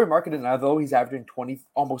 Lauri Markkanen, although he's averaging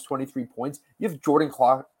almost 23 points, you have Jordan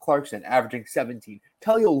Clarkson averaging 17,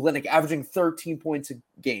 Kelly Olynyk averaging 13 points a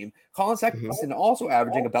game, Colin Sexton also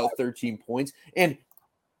averaging about 13 points, and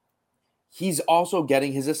he's also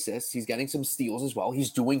getting his assists. He's getting some steals as well.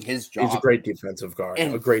 He's doing his job. He's a great defensive guard.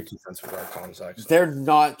 And a great defensive guard, Colin Sexton. They're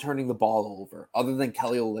not turning the ball over, other than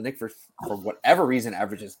Kelly Olynyk for whatever reason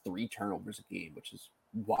averages 3 turnovers a game, which is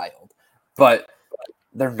wild. But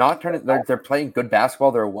they're not turning. They're playing good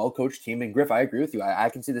basketball. They're a well-coached team. And Griff, I agree with you. I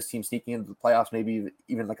can see this team sneaking into the playoffs, maybe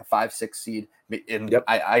even like a 5-6 seed. And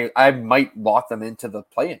I might lock them into the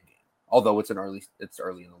play-in game, although it's early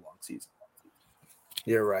in the long season.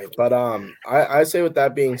 You're right. But I say with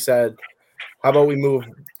that being said, how about we move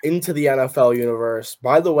into the NFL universe?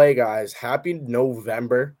 By the way, guys, happy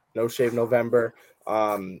November. No Shave November.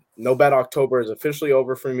 No Bet October is officially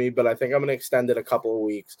over for me, but I think I'm going to extend it a couple of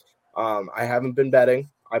weeks. I haven't been betting.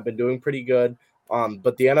 I've been doing pretty good.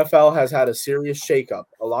 But the NFL has had a serious shakeup.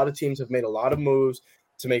 A lot of teams have made a lot of moves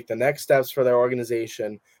to make the next steps for their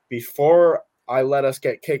organization. Before I let us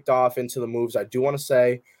get kicked off into the moves, I do want to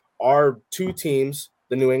say our 2 teams,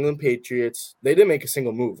 the New England Patriots, they didn't make a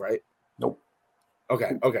single move, right? Nope.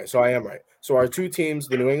 Okay, so I am right. So our 2 teams,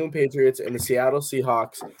 the New England Patriots and the Seattle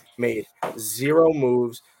Seahawks, made 0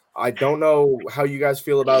 moves. I don't know how you guys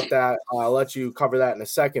feel about that. I'll let you cover that in a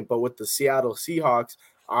second. But with the Seattle Seahawks,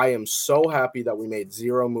 I am so happy that we made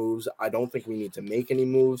 0 moves. I don't think we need to make any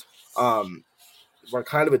moves. We're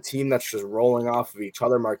kind of a team that's just rolling off of each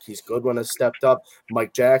other. Marquise Goodwin has stepped up.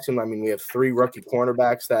 Mike Jackson. I mean, we have 3 rookie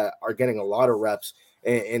cornerbacks that are getting a lot of reps.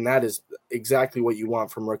 And that is exactly what you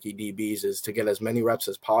want from rookie DBs, is to get as many reps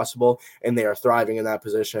as possible, and they are thriving in that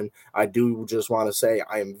position. I do just want to say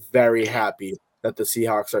I am very happy that the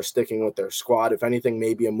Seahawks are sticking with their squad. If anything,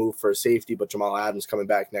 maybe a move for a safety, but Jamal Adams coming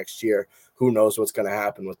back next year. Who knows what's going to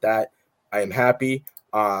happen with that? I am happy.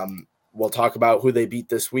 We'll talk about who they beat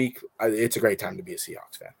this week. It's a great time to be a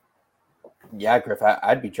Seahawks fan. Yeah, Griff,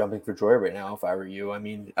 I'd be jumping for joy right now if I were you. I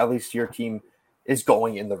mean, at least your team is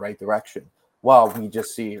going in the right direction. Well, we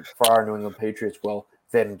just see for our New England Patriots, well,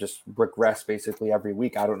 then just regress basically every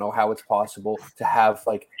week. I don't know how it's possible to have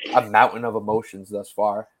like a mountain of emotions thus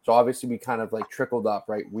far. So obviously we kind of like trickled up,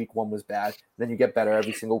 right? Week 1 was bad. Then you get better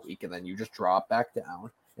every single week, and then you just drop back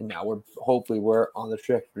down. And now we're on the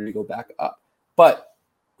trajectory to go back up. But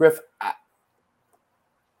Griff,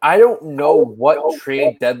 I don't know what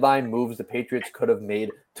trade deadline moves the Patriots could have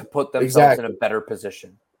made to put themselves in a better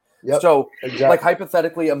position. Yep, so, like,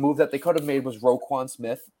 hypothetically, a move that they could have made was Roquan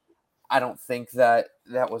Smith. I don't think that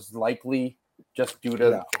was likely, just due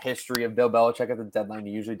to history of Bill Belichick at the deadline.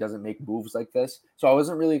 He usually doesn't make moves like this. So I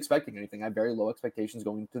wasn't really expecting anything. I had very low expectations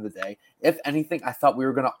going into the day. If anything, I thought we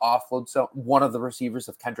were going to offload one of the receivers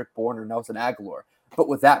of Kendrick Bourne or Nelson Aguilar. But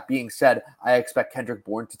with that being said, I expect Kendrick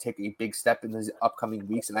Bourne to take a big step in these upcoming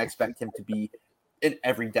weeks, and I expect him to be an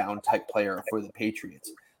every down type player for the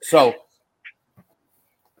Patriots. So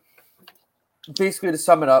basically, to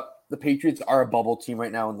sum it up, the Patriots are a bubble team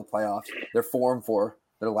right now in the playoffs. They're 4-4.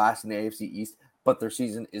 They're last in the AFC East, but their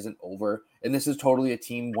season isn't over. And this is totally a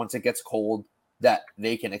team, once it gets cold, that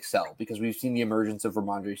they can excel, because we've seen the emergence of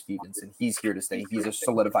Ramondre Stevenson. He's here to stay. He's a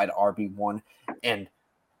solidified RB1. And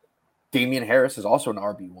Damian Harris is also an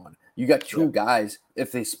RB1. You got 2 guys.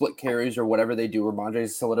 If they split carries or whatever they do, Ramondre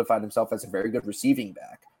has solidified himself as a very good receiving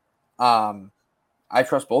back. I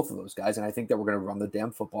trust both of those guys, and I think that we're going to run the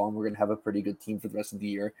damn football, and we're going to have a pretty good team for the rest of the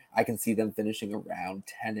year. I can see them finishing around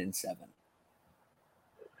 10-7.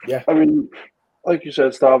 Yeah. I mean, like you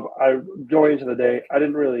said, Stav, going into the day, I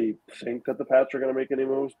didn't really think that the Pats were going to make any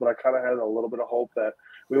moves, but I kind of had a little bit of hope that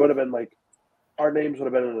we would have been like, our names would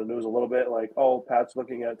have been in the news a little bit, like, oh, Pat's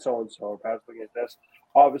looking at so-and-so, or Pat's looking at this.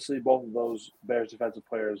 Obviously, both of those Bears defensive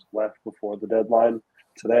players left before the deadline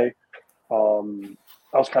today.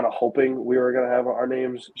 I was kind of hoping we were going to have our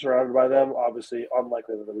names surrounded by them. Obviously,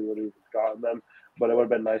 unlikely that we would have gotten them, but it would have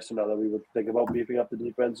been nice to know that we would think about beefing up the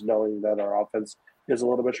defense, knowing that our offense is a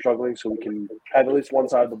little bit struggling, so we can have at least one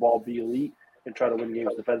side of the ball be elite and try to win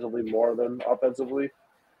games defensively more than offensively.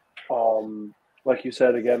 Like you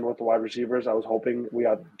said, again, with the wide receivers, I was hoping we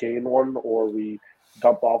had gain one, or we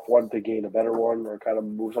dump off one to gain a better one, or kind of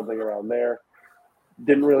move something around there.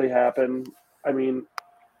 Didn't really happen. I mean,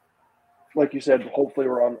 like you said, hopefully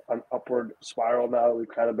we're on an upward spiral now. We've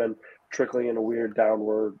kind of been trickling in a weird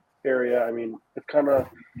downward area. I mean, it's kind of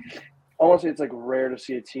 – honestly, it's like rare to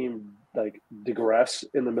see a team like digress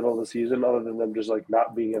in the middle of the season, other than them just like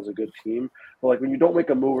not being as a good team. But like when you don't make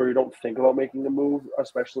a move, or you don't think about making a move,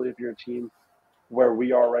 especially if you're a team where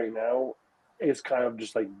we are right now, it's kind of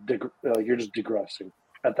just like you're just digressing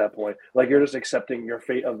at that point. Like you're just accepting your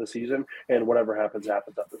fate of the season, and whatever happens at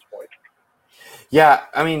this point. Yeah,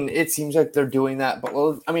 I mean, it seems like they're doing that. But,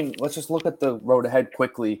 well, I mean, let's just look at the road ahead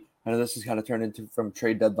quickly. I know this is kind of turned into from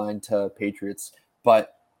trade deadline to Patriots.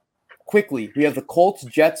 But quickly, we have the Colts,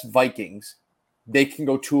 Jets, Vikings. They can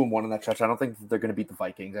go 2-1 in that stretch. I don't think they're going to beat the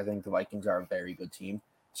Vikings. I think the Vikings are a very good team.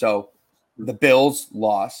 So the Bills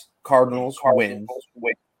loss, Cardinals win,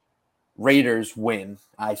 Raiders win,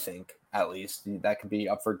 I think, at least. That could be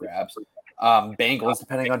up for grabs. Bengals,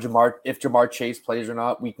 depending on if Jamar Chase plays or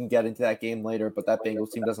not, we can get into that game later, but that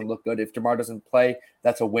Bengals team doesn't look good. If Jamar doesn't play,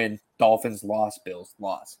 that's a win. Dolphins loss, Bills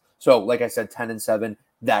loss. So, like I said, 10-7,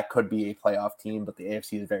 that could be a playoff team, but the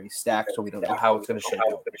AFC is very stacked, so we don't know how it's going to shake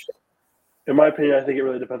out. In my opinion, I think it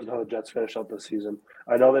really depends on how the Jets finish out this season.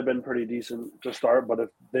 I know they've been pretty decent to start, but if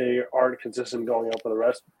they aren't consistent going out for the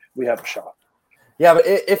rest, we have a shot. Yeah, but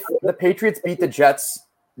if the Patriots beat the Jets,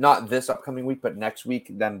 not this upcoming week, but next week,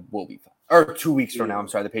 then we'll be fine. Or 2 weeks from now, I'm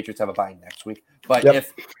sorry, the Patriots have a bye next week. But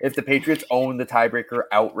if the Patriots own the tiebreaker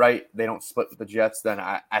outright, they don't split with the Jets, then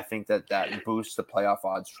I think that boosts the playoff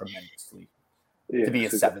odds tremendously to be a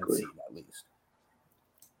 7th seed at least.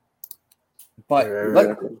 But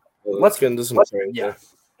let's get into some trades. Yeah,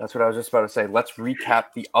 that's what I was just about to say. Let's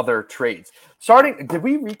recap the other trades. Did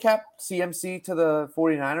we recap CMC to the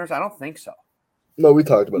 49ers? I don't think so. No, we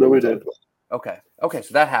talked about it. No, we did. Okay,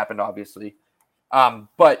 so that happened, obviously.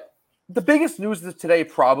 But the biggest news today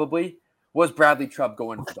probably was Bradley Chubb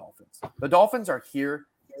going to the Dolphins. The Dolphins are here.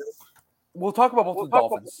 We'll talk about both of the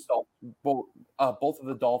Dolphins. Both of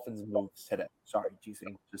the Dolphins moves today. Sorry, geez,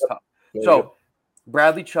 just tough. So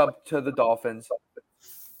Bradley Chubb to the Dolphins,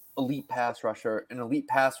 elite pass rusher. An elite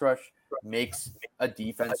pass rush makes a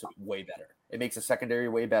defense way better. It makes a secondary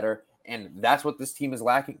way better, and that's what this team is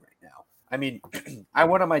lacking right now. I mean, I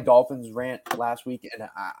went on my Dolphins rant last week, and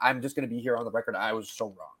I'm just going to be here on the record. I was so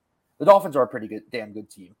wrong. The Dolphins are a pretty good, damn good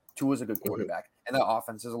team. Tua's a good quarterback, and the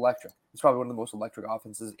offense is electric. It's probably one of the most electric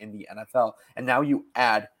offenses in the NFL. And now you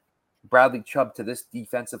add Bradley Chubb to this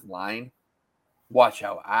defensive line. Watch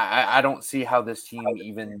out. I don't see how this team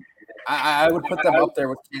even – I would put them up there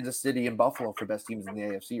with Kansas City and Buffalo for best teams in the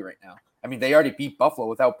AFC right now. I mean, they already beat Buffalo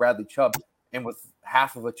without Bradley Chubb and with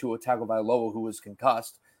half of a Tua Tagovailoa who was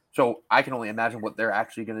concussed. So I can only imagine what they're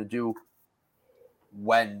actually going to do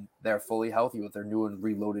when they're fully healthy with their new and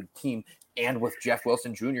reloaded team, and with Jeff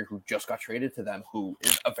Wilson Jr., who just got traded to them, who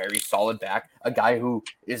is a very solid back, a guy who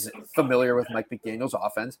is familiar with Mike McDaniel's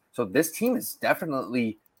offense. So this team is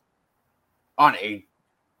definitely on a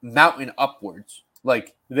mountain upwards.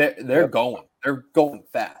 Like they're going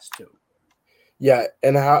fast too. Yeah,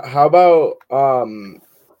 and how about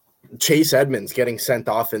Chase Edmonds getting sent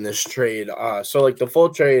off in this trade? So like the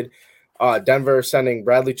full trade. Denver sending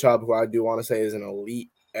Bradley Chubb, who I do want to say is an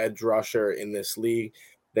elite edge rusher in this league.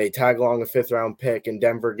 They tag along a 5th-round pick, and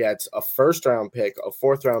Denver gets a 1st-round pick, a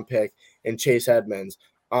 4th-round pick, and Chase Edmonds.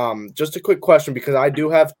 Just a quick question, because I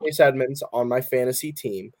do have Chase Edmonds on my fantasy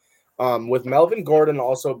team. With Melvin Gordon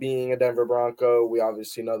also being a Denver Bronco, we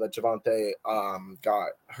obviously know that Javonte got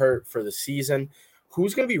hurt for the season.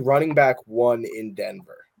 Who's going to be running back 1 in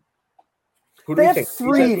Denver? Who do they you have think?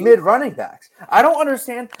 3 mid-running backs. I don't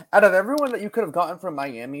understand, out of everyone that you could have gotten from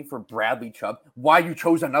Miami for Bradley Chubb, why you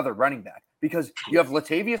chose another running back. Because you have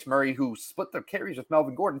Latavius Murray, who split their carries with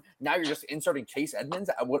Melvin Gordon. Now you're just inserting Chase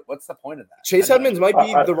Edmonds. What's the point of that? Chase Edmonds might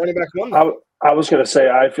be the running back 1. I was going to say,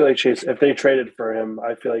 I feel like Chase, if they traded for him,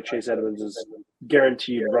 I feel like Chase Edmonds is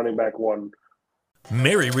guaranteed running back 1.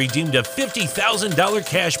 Mary redeemed a $50,000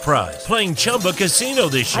 cash prize playing Chumba Casino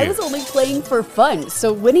this year. I was only playing for fun,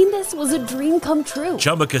 so winning this was a dream come true.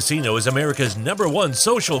 Chumba Casino is America's #1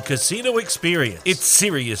 social casino experience. It's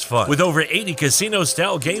serious fun. With over 80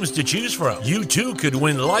 casino-style games to choose from, you too could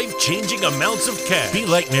win life-changing amounts of cash. Be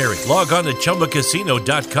like Mary. Log on to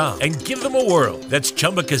ChumbaCasino.com and give them a whirl. That's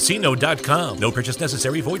ChumbaCasino.com. No purchase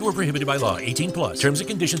necessary. Void where prohibited by law. 18+. Terms and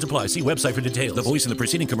conditions apply. See website for details. The voice in the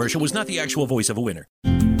preceding commercial was not the actual voice of a winner.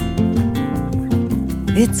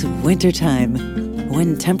 It's wintertime.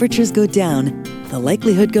 When temperatures go down, the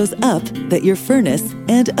likelihood goes up that your furnace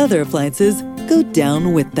and other appliances go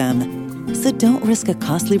down with them. So don't risk a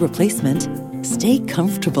costly replacement. Stay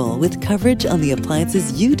comfortable with coverage on the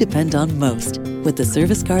appliances you depend on most with the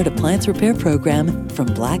Service Guard Appliance Repair Program from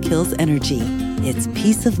Black Hills Energy. It's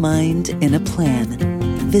peace of mind in a plan.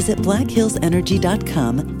 Visit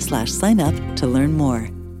blackhillsenergy.com/sign up to learn more.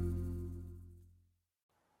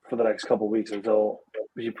 For the next couple of weeks until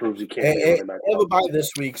he proves he can't. They have a bye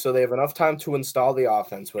this week, so they have enough time to install the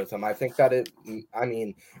offense with him. I think that it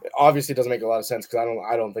obviously doesn't make a lot of sense because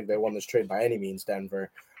I don't think they won this trade by any means,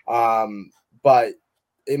 Denver. But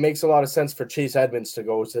it makes a lot of sense for Chase Edmonds to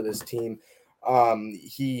go to this team.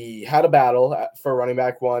 He had a battle for running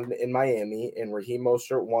back 1 in Miami, and Raheem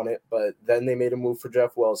Mostert won it, but then they made a move for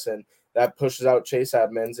Jeff Wilson. That pushes out Chase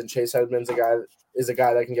Edmonds, and Chase Edmonds is a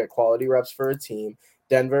guy that can get quality reps for a team.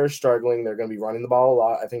 Denver is struggling. They're going to be running the ball a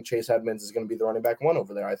lot. I think Chase Edmonds is going to be the running back one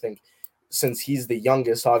over there. I think since he's the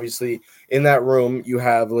youngest, obviously, in that room, you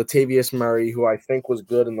have Latavius Murray, who I think was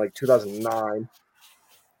good in like 2009,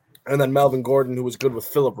 and then Melvin Gordon, who was good with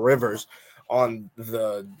Phillip Rivers on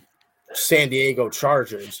the San Diego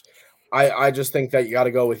Chargers. I just think that you got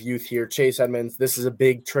to go with youth here. Chase Edmonds, this is a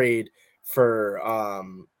big trade for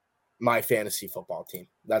my fantasy football team.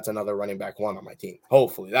 That's another running back one on my team.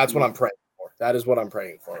 Hopefully. That's what I'm praying for. That is what I'm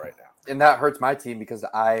praying for right now. And that hurts my team because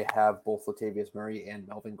I have both Latavius Murray and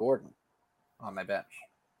Melvin Gordon on my bench.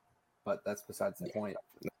 But that's besides the point.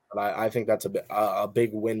 But I think that's a big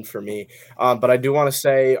win for me. But I do want to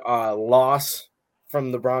say loss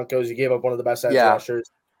from the Broncos. You gave up one of the best edge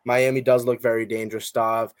rushers. Miami does look very dangerous,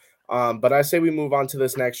 Stav. But I say we move on to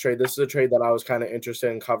this next trade. This is a trade that I was kind of interested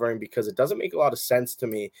in covering because it doesn't make a lot of sense to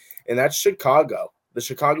me, and that's Chicago. The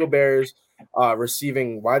Chicago Bears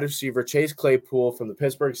receiving wide receiver Chase Claypool from the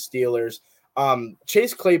Pittsburgh Steelers.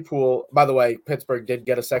 Chase Claypool, by the way, Pittsburgh did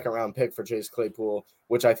get a second-round pick for Chase Claypool,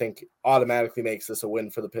 which I think automatically makes this a win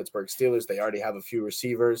for the Pittsburgh Steelers. They already have a few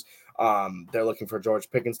receivers. They're looking for George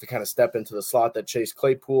Pickens to kind of step into the slot that Chase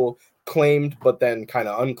Claypool claimed, but then kind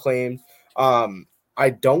of unclaimed. I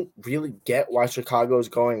don't really get why Chicago is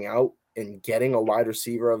going out and getting a wide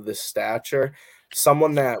receiver of this stature,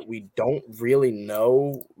 someone that we don't really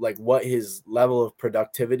know like what his level of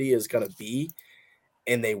productivity is going to be.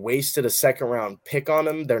 And they wasted a second-round pick on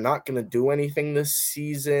him. They're not going to do anything this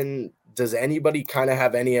season. Does anybody kind of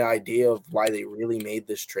have any idea of why they really made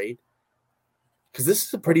this trade? Because this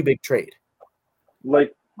is a pretty big trade.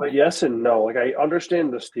 Like, yes and no. Like, I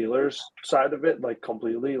understand the Steelers side of it, like,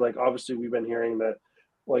 completely. Like, obviously, we've been hearing that,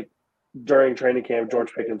 like, during training camp,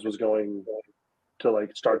 George Pickens was going to,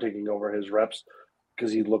 like, start taking over his reps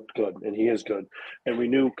because he looked good, and he is good. And we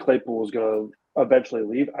knew Claypool was going to eventually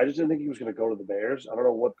leave. I just didn't think he was going to go to the Bears. I don't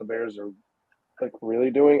know what the Bears are, like, really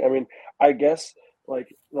doing. I mean, I guess, like,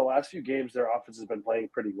 the last few games, their offense has been playing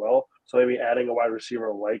pretty well. So maybe adding a wide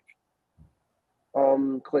receiver like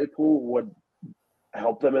Claypool would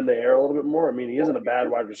help them in the air a little bit more. I mean, he isn't a bad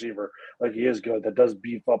wide receiver. Like, he is good. That does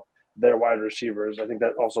beef up their wide receivers. I think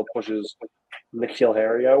that also pushes N'Keal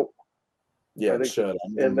Harry out. Yeah, it should.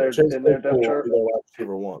 In their depth chart. Wide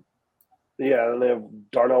receiver one. Yeah, and they have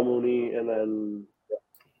Darnell Mooney, and then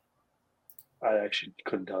I actually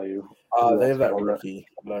couldn't tell you. They have that rookie,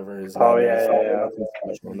 whatever his name is.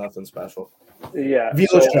 Yeah. Nothing special. Yeah.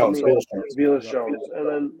 Velus Jones. Velus Jones. And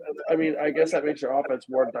then, I mean, I guess that makes your offense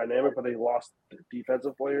more dynamic, but they lost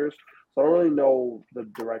defensive players. So I don't really know the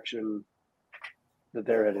direction that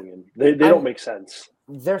they're heading in. They don't make sense.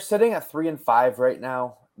 They're sitting at 3-5 right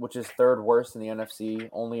now, which is third worst in the NFC,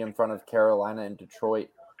 only in front of Carolina and Detroit.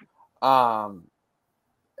 Are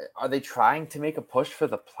they trying to make a push for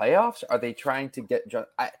the playoffs? Are they trying to get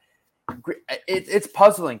it's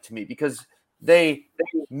puzzling to me because they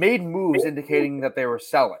made moves indicating that they were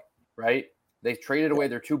selling, right? They traded away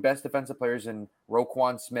their two best defensive players in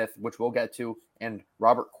Roquan Smith, which we'll get to, and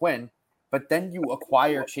Robert Quinn. But then you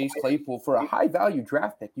acquire Chase Claypool for a high value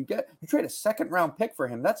draft pick. You trade a second round pick for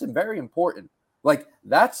him. That's very important. Like,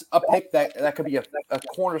 that's a pick that could be a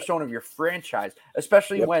cornerstone of your franchise,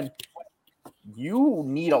 especially when you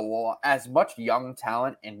need as much young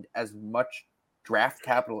talent and as much draft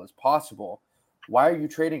capital as possible. Why are you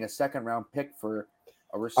trading a second round pick for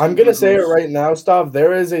a receiver? I'm going to say it right now, Stav.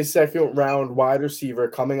 There is a second round wide receiver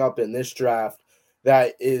coming up in this draft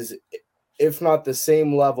that is, if not the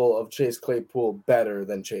same level of Chase Claypool, better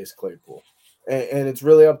than Chase Claypool. And it's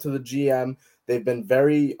really up to the GM. They've been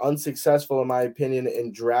very unsuccessful, in my opinion,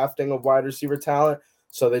 in drafting of wide receiver talent.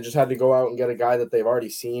 So they just had to go out and get a guy that they've already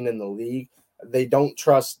seen in the league. They don't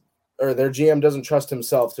trust, or their GM doesn't trust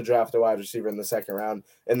himself to draft a wide receiver in the second round.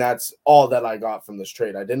 And that's all that I got from this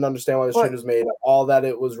trade. I didn't understand why this trade was made. All that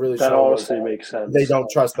it was really that honestly makes sense. They don't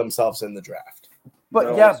trust themselves in the draft.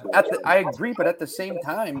 But I agree. But at the same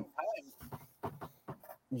time,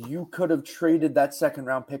 you could have traded that second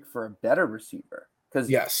round pick for a better receiver.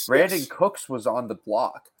 Because Brandon Cooks was on the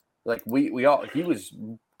block. Like he was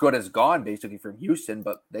good as gone basically from Houston,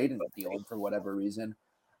 but they didn't deal him for whatever reason.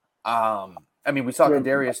 I mean, we saw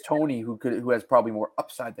Kadarius Toney, who has probably more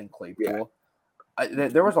upside than Claypool. Yeah.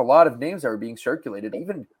 There was a lot of names that were being circulated.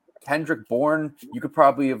 Even Kendrick Bourne, you could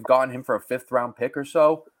probably have gotten him for a 5th round pick or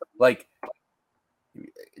so. Like,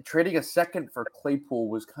 trading a second for Claypool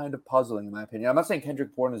was kind of puzzling in my opinion. I'm not saying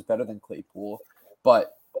Kendrick Bourne is better than Claypool,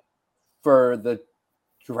 but for the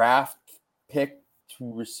draft pick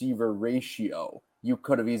to receiver ratio, you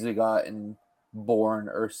could have easily gotten Bourne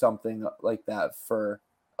or something like that for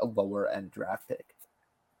a lower end draft pick.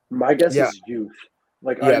 My guess is youth.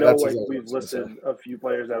 Like I know, like we've listed a few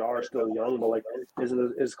players that are still young, but like,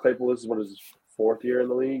 is Claypool? This is what his 4th year in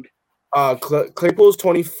the league. Claypool's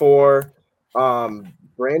 24.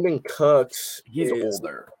 Brandon Cooks, he's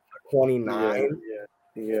older, 29.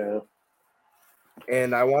 Yeah.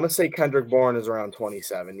 And I want to say Kendrick Bourne is around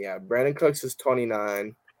 27. Yeah, Brandon Cooks is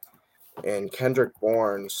 29, and Kendrick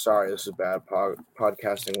Bourne. Sorry, this is bad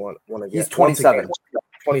podcasting. One again. He's 27.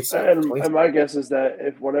 27. And my guess is that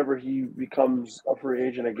if whenever he becomes a free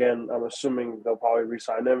agent again, I'm assuming they'll probably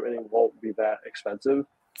re-sign him, and he won't be that expensive,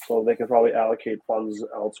 so they can probably allocate funds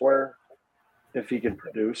elsewhere if he can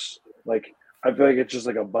produce. Like, I feel like it's just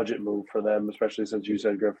like a budget move for them, especially since you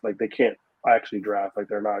said, Griff, like they can't actually draft. Like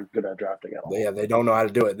they're not good at drafting at all. Yeah, they don't know how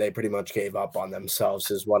to do it. They pretty much gave up on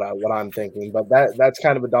themselves, is what I'm thinking. But that's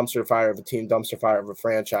kind of a dumpster fire of a team, dumpster fire of a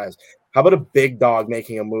franchise. How about a big dog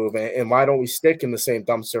making a move? And why don't we stick in the same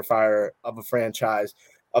dumpster fire of a franchise?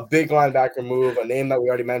 A big linebacker move, a name that we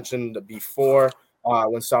already mentioned before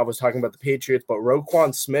when Stav was talking about the Patriots, but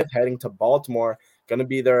Roquan Smith heading to Baltimore, going to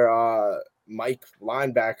be their Mike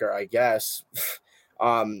linebacker, I guess.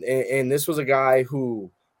 And this was a guy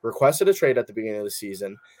who requested a trade at the beginning of the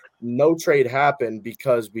season. No trade happened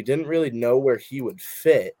because we didn't really know where he would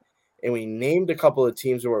fit. And we named a couple of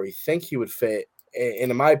teams where we think he would fit.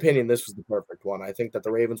 And in my opinion, this was the perfect one. I think that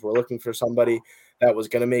the Ravens were looking for somebody that was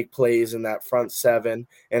going to make plays in that front seven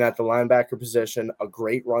and at the linebacker position, a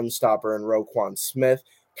great run stopper in Roquan Smith,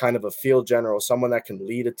 kind of a field general, someone that can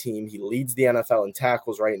lead a team. He leads the NFL in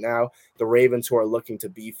tackles right now. The Ravens, who are looking to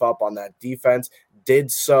beef up on that defense,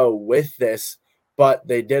 did so with this, but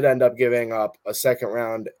they did end up giving up a 2nd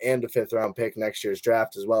round and a 5th round pick next year's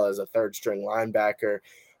draft, as well as a 3rd string linebacker.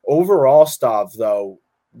 Overall, Stav, though,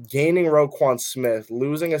 gaining Roquan Smith,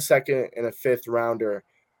 losing a 2nd and a 5th rounder,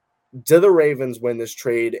 do the Ravens win this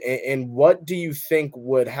trade? And what do you think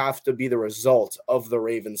would have to be the result of the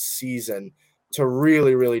Ravens season to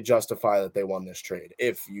really, really justify that they won this trade,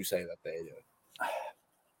 if you say that they do?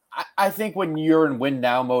 I think when you're in win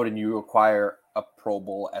now mode and you acquire a Pro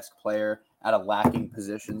Bowl-esque player at a lacking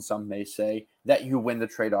position, some may say, that you win the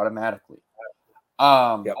trade automatically.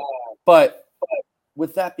 But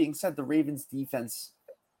with that being said, the Ravens defense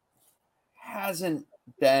hasn't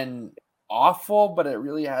been awful, but it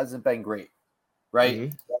really hasn't been great, right?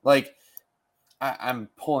 Mm-hmm. Like, I'm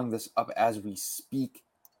pulling this up as we speak.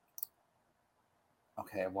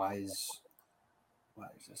 Okay, why is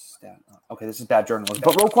this stat? Okay, this is bad journalism.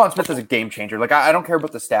 But Roquan Smith is a game changer. Like, I don't care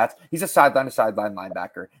about the stats. He's a sideline-to-sideline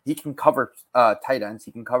linebacker. He can cover tight ends.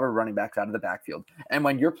 He can cover running backs out of the backfield. And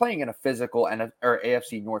when you're playing in a physical or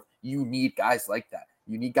AFC North, you need guys like that.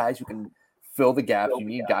 You need guys who can fill the gaps. You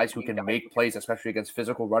need guys who can make plays, especially against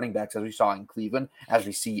physical running backs, as we saw in Cleveland, as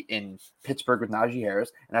we see in Pittsburgh with Najee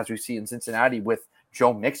Harris, and as we see in Cincinnati with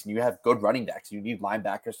Joe Mixon. You have good running backs. You need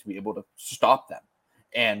linebackers to be able to stop them.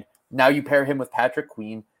 And now you pair him with Patrick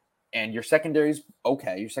Queen, and your secondary is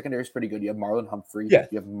okay. Your secondary is pretty good. You have Marlon Humphrey. Yeah.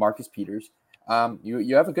 You have Marcus Peters.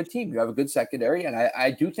 You have a good team. You have a good secondary, and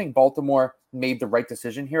I do think Baltimore made the right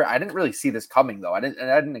decision here. I didn't really see this coming, though. I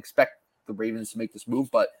didn't expect the Ravens to make this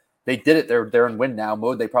move, but they did it. They're in win now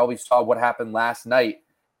mode. They probably saw what happened last night,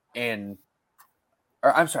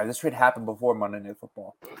 this trade happened before Monday Night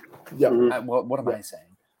Football. Yeah. What am I saying?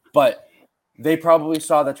 But they probably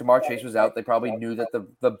saw that Jamar Chase was out. They probably knew that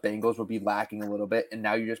the Bengals would be lacking a little bit, and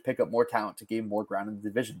now you just pick up more talent to gain more ground in the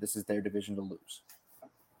division. This is their division to lose.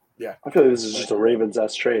 Yeah. I feel like this is just a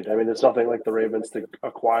Ravens-esque trade. I mean, it's nothing like the Ravens to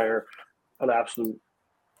acquire an absolute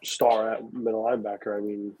star at middle linebacker. I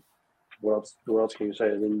mean, what else can you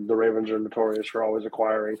say? I mean, the Ravens are notorious for always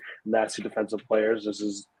acquiring nasty defensive players. This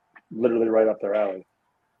is literally right up their alley.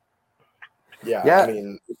 Yeah. I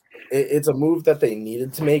mean, it's a move that they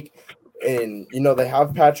needed to make. And, they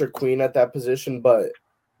have Patrick Queen at that position, but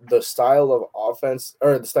the style of defense,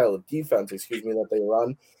 that they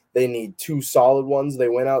run, they need 2 solid ones. They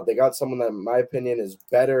went out, they got someone that, in my opinion, is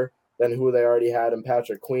better than who they already had in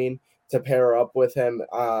Patrick Queen to pair up with him.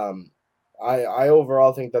 I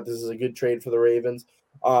overall think that this is a good trade for the Ravens.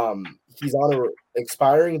 He's on an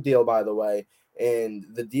expiring deal, by the way, and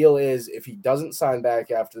the deal is if he doesn't sign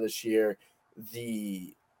back after this year,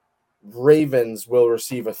 the Ravens will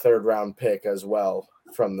receive a 3rd round pick as well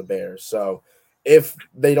from the Bears. So if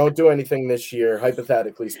they don't do anything this year,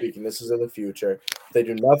 hypothetically speaking, this is in the future, if they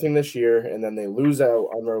do nothing this year and then they lose out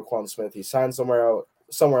on Roquan Smith, he signs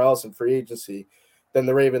somewhere else in free agency, then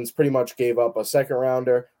the Ravens pretty much gave up a 2nd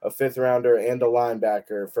rounder, a 5th rounder, and a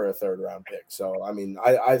linebacker for a 3rd round pick. So, I mean,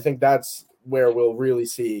 I think that's where we'll really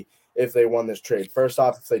see if they won this trade. First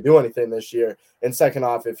off, if they do anything this year, and second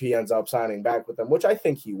off, if he ends up signing back with them, which I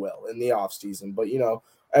think he will in the offseason. But,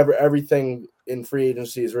 everything in free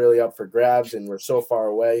agency is really up for grabs, and we're so far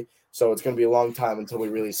away. So it's going to be a long time until we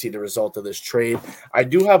really see the result of this trade. I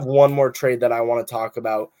do have one more trade that I want to talk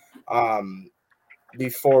about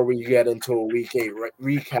before we get into a Week 8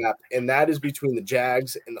 recap, and that is between the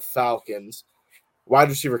Jags and the Falcons. Wide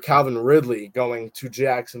receiver Calvin Ridley going to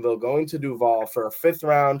Jacksonville, going to Duval for a 5th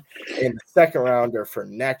round and a 2nd rounder for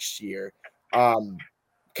next year.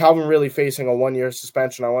 Calvin Ridley facing a 1-year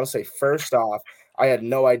suspension. I want to say, first off, I had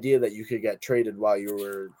no idea that you could get traded while you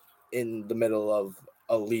were in the middle of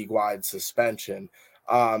a league-wide suspension.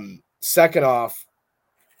 Second off,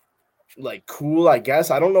 like, cool, I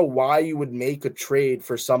guess. I don't know why you would make a trade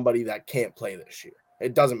for somebody that can't play this year.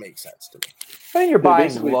 It doesn't make sense to me. I mean, you're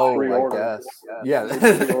buying low, I guess. Yeah,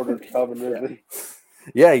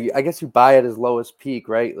 I guess you buy at his lowest peak,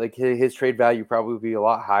 right? Like his trade value probably would be a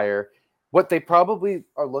lot higher. What they probably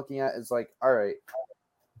are looking at is like, all right,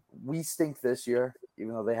 we stink this year,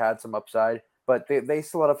 even though they had some upside, but they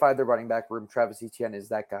solidified their running back room. Travis Etienne is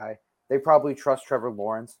that guy. They probably trust Trevor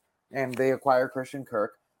Lawrence, and they acquire Christian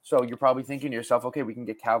Kirk. So you're probably thinking to yourself, okay, we can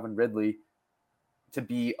get Calvin Ridley to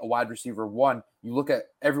be a wide receiver 1. You look at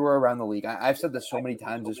everywhere around the league. I've said this so many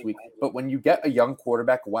times this week, but when you get a young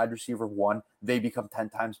quarterback, a wide receiver 1, they become 10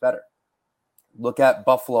 times better. Look at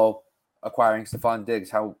Buffalo acquiring Stephon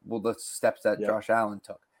Diggs, the steps that Josh Allen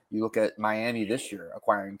took. You look at Miami this year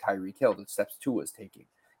acquiring Tyreek Hill, the steps Tua is taking.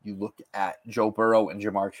 You look at Joe Burrow and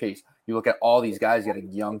Jamar Chase. You look at all these guys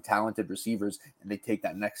getting young, talented receivers, and they take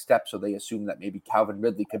that next step. So they assume that maybe Calvin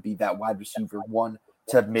Ridley could be that wide receiver 1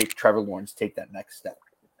 to make Trevor Lawrence take that next step.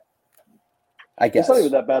 I guess it's not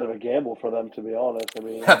even that bad of a gamble for them, to be honest. I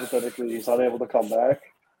mean, hypothetically, he's unable to come back.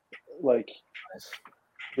 Like,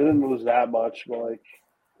 they didn't lose that much, but like,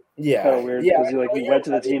 yeah, kind of weird because he went to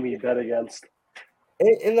the team he bet against.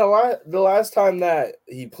 In the last time that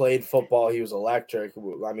he played football, he was electric.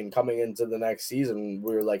 I mean, coming into the next season,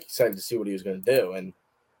 we were like excited to see what he was going to do, and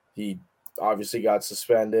he obviously got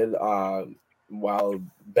suspended while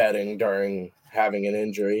betting during having an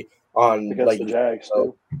injury on against the Jags.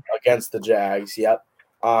 Against the Jags, yep.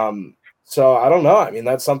 So I don't know. I mean,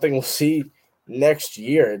 that's something we'll see next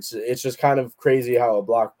year. It's just kind of crazy how a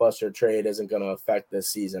blockbuster trade isn't going to affect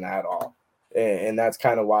this season at all. And that's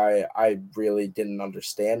kind of why I really didn't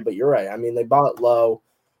understand. But you're right. I mean, they bought low,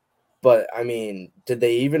 but I mean, did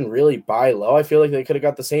they even really buy low? I feel like they could have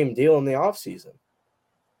got the same deal in the offseason.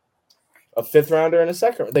 A 5th rounder and a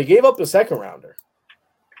 2nd. They gave up the 2nd rounder.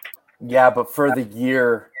 Yeah, but for the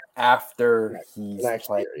year after he's next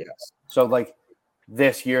played. year, yes. So like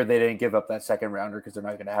this year they didn't give up that 2nd rounder because they're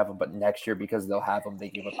not going to have him, but next year because they'll have him, they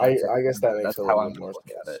give up. I guess that makes That's a how little I'm more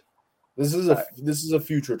looking at it. This is a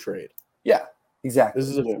future trade. Yeah, exactly. This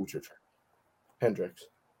is a future trade. Hendricks.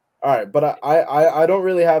 All right, but I don't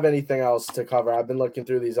really have anything else to cover. I've been looking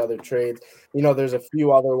through these other trades. You know, there's a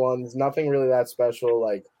few other ones. Nothing really that special.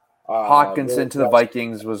 Like Hawkinson to the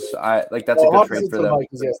Vikings was that's a good trade for them.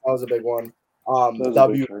 Vikings, yes, that was a big one.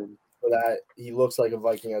 W for that. He looks like a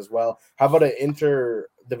Viking as well. How about an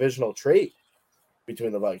interdivisional trade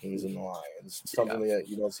between the Vikings and the Lions? Something that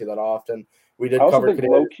you don't see that often. We did cover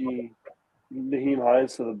low-key Naheem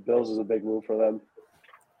Hines to the Bills is a big move for them.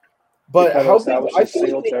 But how big? I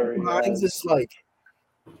feel like Naheem Hines is like.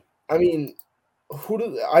 I mean,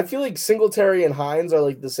 I feel like Singletary and Hines are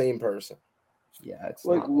like the same person. Yeah, it's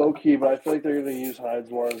like low key, but I feel like they're going to use Hines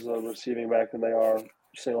more as a receiving back than they are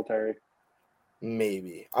Singletary.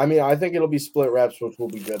 Maybe. I mean, I think it'll be split reps, which will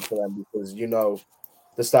be good for them because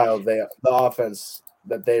the style the offense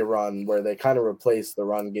that they run, where they kind of replace the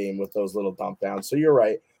run game with those little dump downs. So you're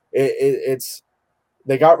right. It's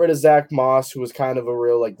they got rid of Zach Moss, who was kind of a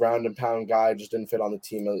real like ground and pound guy, just didn't fit on the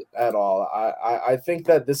team at all. I think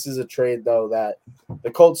that this is a trade though that the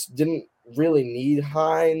Colts didn't really need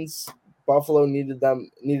Hines. Buffalo needed them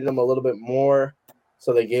a little bit more,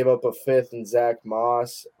 so they gave up a 5th and Zach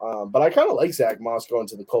Moss. But I kind of like Zach Moss going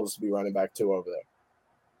to the Colts to be running back 2 over there.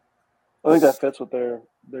 I think that fits with their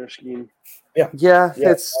scheme. Yeah. I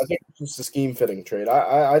think it's just a scheme fitting trade.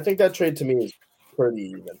 I think that trade to me is pretty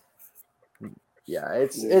even. Yeah,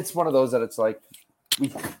 it's one of those that it's like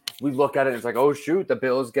we look at it and it's like, oh shoot, the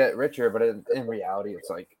Bills get richer, but in reality, it's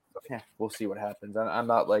like, we'll see what happens. I'm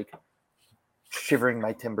not like shivering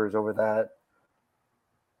my timbers over that.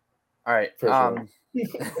 All right. All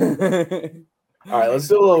right, let's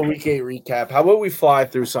do a little Week 8 recap. How about we fly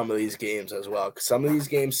through some of these games as well? Because some of these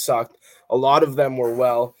games sucked. A lot of them were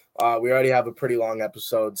well. We already have a pretty long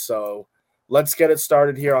episode, so let's get it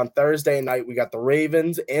started here on Thursday night. We got the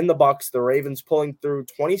Ravens and the Bucs. The Ravens pulling through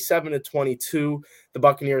 27-22. The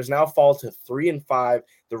Buccaneers now fall to 3-5.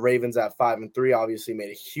 The Ravens at 5-3 obviously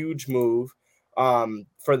made a huge move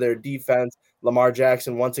for their defense. Lamar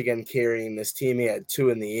Jackson once again carrying this team. He had 2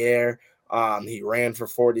 in the air. He ran for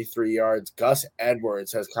 43 yards. Gus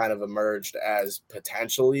Edwards has kind of emerged as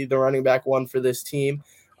potentially the running back one for this team.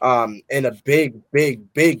 In a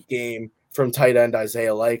big game from tight end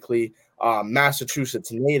Isaiah Likely,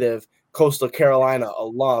 Massachusetts native, Coastal Carolina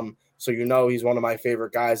alum. So he's one of my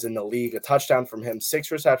favorite guys in the league. A touchdown from him,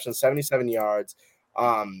 6 receptions, 77 yards.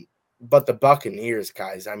 But the Buccaneers,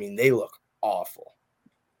 guys, I mean, they look awful.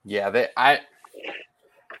 Yeah, I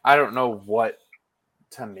don't know what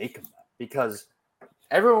to make of them because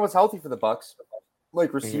everyone was healthy for the Bucs.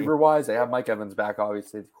 Like receiver-wise, they have Mike Evans back,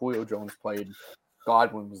 obviously. Julio Jones played.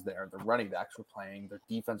 Godwin was there. The running backs were playing. Their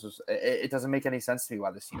defense was – it doesn't make any sense to me why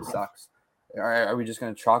this team sucks. Are we just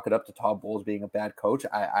going to chalk it up to Todd Bowles being a bad coach?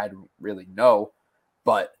 I don't really know.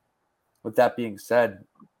 But with that being said,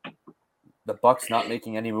 the Bucs not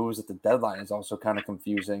making any moves at the deadline is also kind of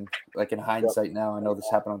confusing. Like in hindsight now, I know this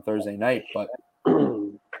happened on Thursday night, but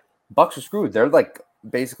Bucs are screwed. They're like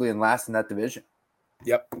basically in last in that division.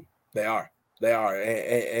 Yep, they are. They are.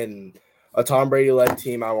 And a Tom Brady-led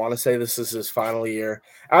team, I want to say this is his final year.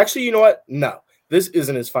 Actually, you know what? No, this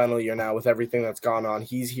isn't his final year now with everything that's gone on.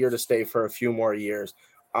 He's here to stay for a few more years.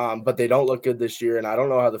 But they don't look good this year, and I don't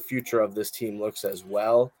know how the future of this team looks as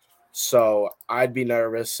well. So I'd be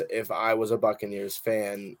nervous if I was a Buccaneers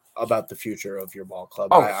fan about the future of your ball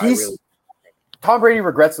club. Tom Brady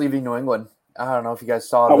regrets leaving New England. I don't know if you guys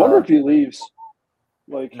saw. I wonder if he leaves.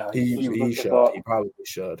 Like no, he should. He probably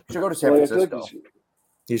should. He should go to San Francisco.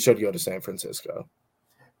 He should go to San Francisco.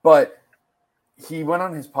 But he went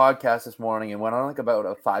on his podcast this morning and went on like about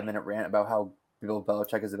a 5-minute rant about how Bill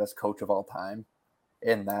Belichick is the best coach of all time,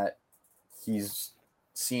 and that he's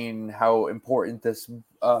seen how important this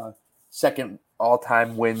second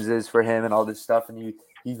all-time wins is for him and all this stuff, and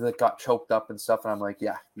he like got choked up and stuff, and I'm like,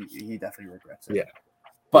 yeah, he definitely regrets it. Yeah,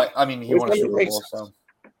 but I mean, he won a Super Bowl, so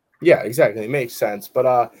yeah, exactly, it makes sense. But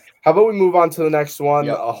how about we move on to the next one?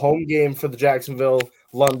 Yep. A home game for the Jacksonville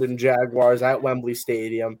London Jaguars at Wembley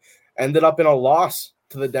Stadium ended up in a loss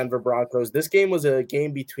to the Denver Broncos. This game was a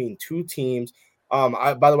game between two teams.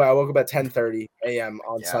 By the way, I woke up at 10:30 a.m.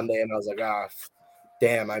 on Sunday, and I was like,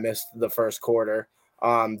 damn, I missed the first quarter.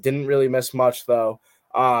 Didn't really miss much, though.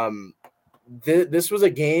 This was a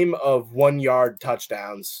game of 1-yard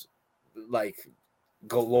touchdowns, like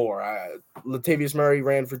galore. Latavius Murray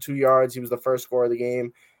ran for 2 yards. He was the first score of the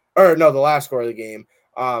game. The last score of the game.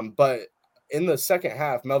 But in the second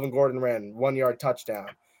half, Melvin Gordon ran 1-yard touchdown.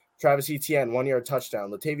 Travis Etienne, 1-yard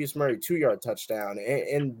touchdown. Latavius Murray, 2-yard touchdown.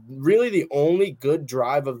 And really the only good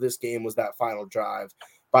drive of this game was that final drive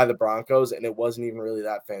by the Broncos, and it wasn't even really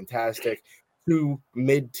that fantastic. Two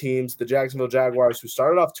mid-teams, the Jacksonville Jaguars, who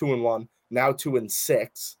started off 2-1, now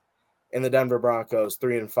 2-6, and the Denver Broncos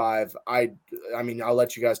 3-5. I mean, I'll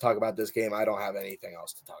let you guys talk about this game. I don't have anything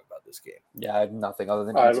else to talk about this game. Yeah, I have nothing other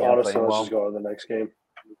than honestly, let's just go to the next game.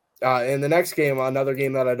 In the next game, another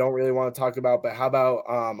game that I don't really want to talk about, but how about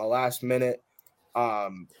a last-minute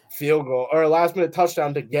field goal or a last-minute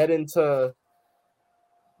touchdown to get into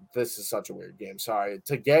 – this is such a weird game, sorry.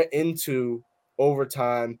 To get into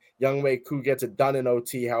overtime, Younghoe Koo gets it done in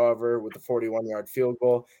OT, however, with the 41-yard field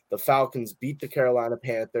goal. The Falcons beat the Carolina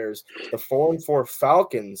Panthers. The 4-4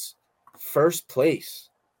 Falcons, first place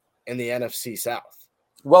in the NFC South.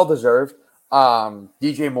 Well-deserved.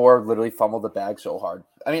 DJ Moore literally fumbled the bag so hard.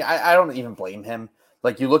 I mean, I don't even blame him.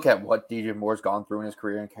 Like, you look at what DJ Moore's gone through in his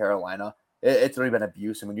career in Carolina, it's really been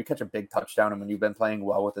abuse. And when you catch a big touchdown and when you've been playing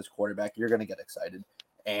well with this quarterback, you're going to get excited.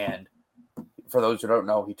 And for those who don't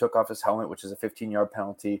know, he took off his helmet, which is a 15-yard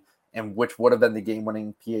penalty, and which would have been the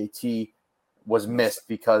game-winning PAT, was missed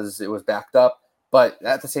because it was backed up. But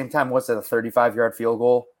at the same time, what's it, a 35-yard field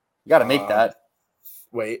goal? You got to make that.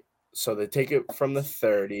 Wait, so they take it from the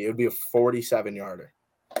 30. It would be a 47-yarder.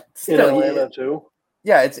 In Atlanta, too?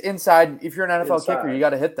 Yeah, it's inside. If you're an NFL kicker, you got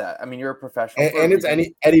to hit that. I mean, you're a professional. And it's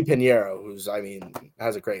Eddie Pinheiro, who's, I mean,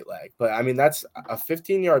 has a great leg. But, I mean, that's a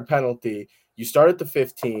 15-yard penalty. You start at the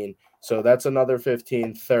 15, so that's another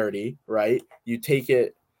 15, 30, right? You take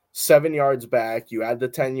it 7 yards back. You add the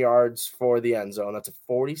 10 yards for the end zone. That's a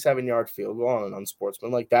 47-yard field goal on an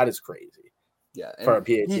unsportsmanlike. That is crazy. Yeah. For a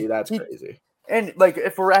PAT, that's crazy. And, like,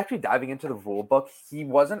 if we're actually diving into the rule book, he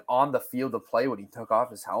wasn't on the field to play when he took off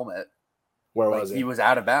his helmet. Where was he? He was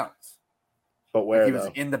out of bounds. But where, he was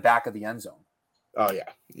in the back of the end zone. Oh, yeah.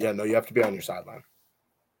 Yeah, no, you have to be on your sideline.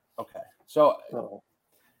 Okay. So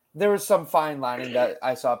there was some fine lining that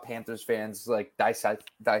I saw Panthers fans, like, dissected.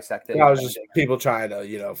 Yeah, I was just people trying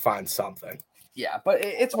to, find something. Yeah, but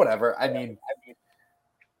it's whatever. I mean,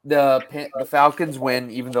 the Falcons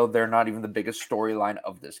win, even though they're not even the biggest storyline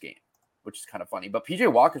of this game. which is kind of funny. But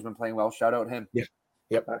PJ Walker's been playing well. Shout out him. Yeah.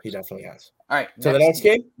 Yep, he definitely has. All right. So the next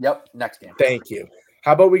game? Yep, next game. Thank you.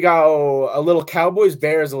 How about we got a little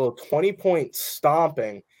Cowboys-Bears, a little 20-point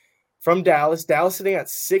stomping from Dallas. Dallas sitting at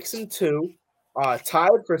 6-2, tied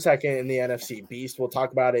for second in the NFC Beast. We'll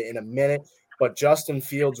talk about it in a minute. But Justin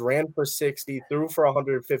Fields ran for 60, threw for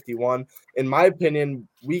 151. In my opinion,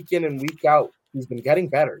 week in and week out, he's been getting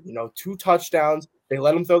better. 2 touchdowns. They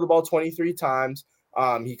let him throw the ball 23 times.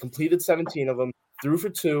 He completed 17 of them, threw for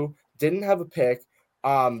 2, didn't have a pick.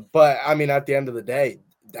 But I mean, at the end of the day,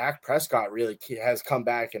 Dak Prescott really has come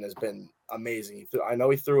back and has been amazing. I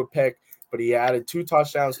know he threw a pick, but he added 2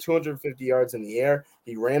 touchdowns, 250 yards in the air.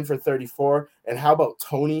 He ran for 34. And how about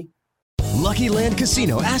Tony? Lucky Land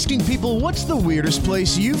Casino, asking people, what's the weirdest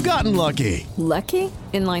place you've gotten lucky? Lucky?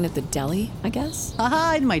 In line at the deli, I guess?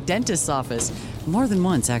 Aha, in my dentist's office. More than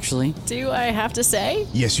once, actually. Do I have to say?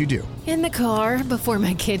 Yes, you do. In the car before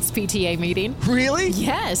my kids' PTA meeting. Really?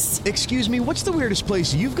 Yes. Excuse me, what's the weirdest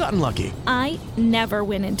place you've gotten lucky? I never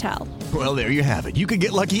win and tell. Well, there you have it. You can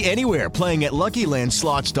get lucky anywhere, playing at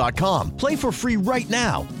LuckyLandSlots.com. Play for free right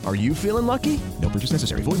now. Are you feeling lucky? No purchase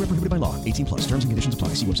necessary. Void where prohibited by law. 18+. Terms and conditions apply.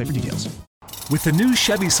 See website for details. With the new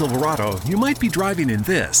Chevy Silverado, you might be driving in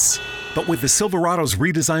this. But with the Silverado's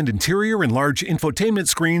redesigned interior and large infotainment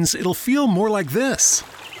screens, it'll feel more like this.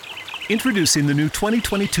 Introducing the new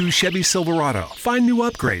 2022 Chevy Silverado. Find new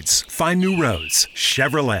upgrades. Find new roads.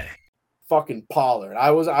 Chevrolet. Fucking Pollard.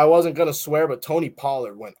 I wasn't going to swear, but Tony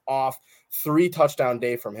Pollard went off. 3 touchdown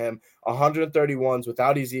day from him. 131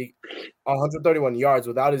 yards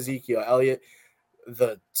without Ezekiel Elliott.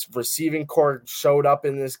 The receiving corps showed up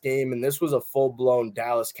in this game, and this was a full-blown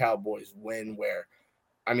Dallas Cowboys win where,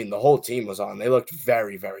 I mean, the whole team was on. They looked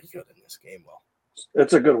very, very good in this game. Well,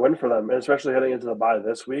 it's a good win for them, especially heading into the bye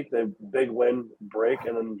this week. They big win, break,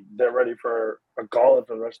 and then they're ready for a gauntlet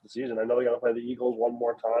for the rest of the season. I know they got to play the Eagles one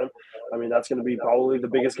more time. I mean, that's going to be probably the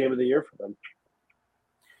biggest game of the year for them.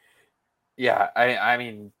 Yeah, I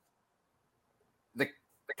mean, the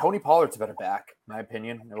Tony Pollard's a better back, in my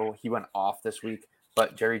opinion. No, he went off this week,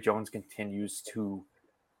 but Jerry Jones continues to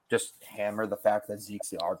just hammer the fact that Zeke's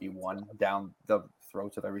the RB1 down the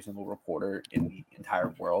throats of every single reporter in the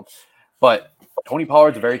entire world. But Tony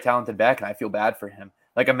Pollard's a very talented back, and I feel bad for him.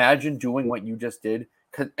 Like, imagine doing what you just did.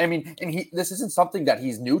 I mean, and this isn't something that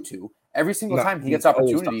he's new to. Every single time he gets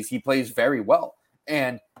opportunities, he plays very well.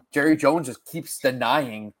 And Jerry Jones just keeps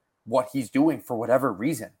denying what he's doing for whatever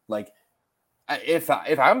reason. Like, if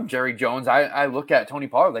I'm Jerry Jones, I look at Tony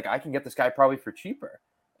Pollard like I can get this guy probably for cheaper.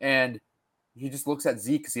 And he just looks at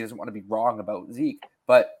Zeke because he doesn't want to be wrong about Zeke.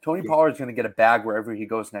 But Tony Pollard's going to get a bag wherever he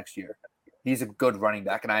goes next year. He's a good running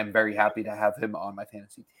back, and I am very happy to have him on my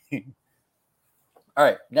fantasy team. All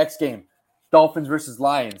right, next game. Dolphins versus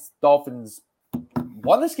Lions. Dolphins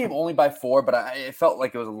won this game only by 4, but it felt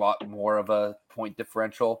like it was a lot more of a point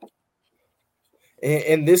differential.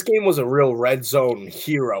 And this game was a real red zone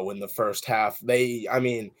hero in the first half. I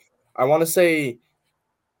want to say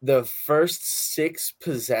the first 6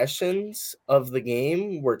 possessions of the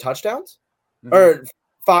game were touchdowns, or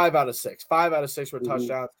 5 out of 6. 5 out of 6 were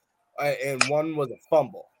touchdowns, and 1 was a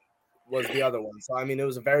fumble, was the other one. So, I mean, it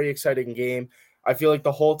was a very exciting game. I feel like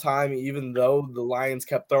the whole time, even though the Lions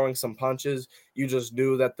kept throwing some punches, you just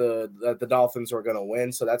knew that the Dolphins were going to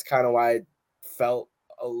win. So that's kind of why I felt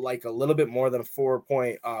like a little bit more than a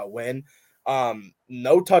 4-point win.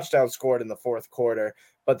 No touchdown scored in the fourth quarter,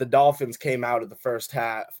 but the Dolphins came out in the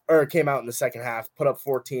second half, put up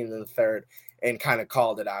 14 in the third, and kind of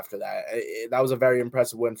called it after that. That was a very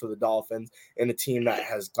impressive win for the Dolphins and a team that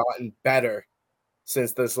has gotten better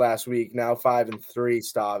since this last week. Now 5-3,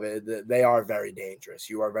 Stav. They are very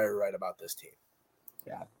dangerous. You are very right about this team.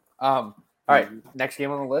 Yeah. All right, next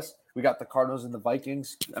game on the list. We got the Cardinals and the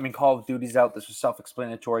Vikings. I mean, Call of Duty's out. This was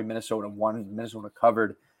self-explanatory. Minnesota won. Minnesota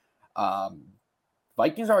covered.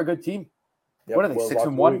 Vikings are a good team. Yep, what are they,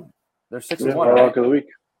 6-1? They're 6-1. Lock of the week.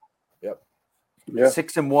 Yep. Yeah.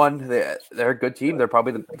 6-1. They're a good team. They're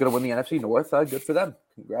probably going to win the NFC North. Good for them.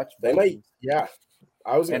 Congrats. They might. Yeah.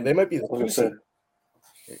 They might be the 2 seed.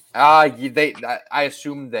 I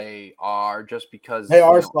assume they are just because they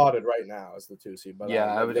are slotted right now as the 2 seed. But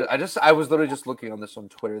yeah, I was literally just looking on this on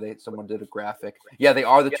Twitter. Someone did a graphic. Yeah, they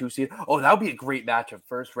are the 2 seed. Oh, that would be a great matchup.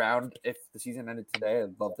 First round if the season ended today.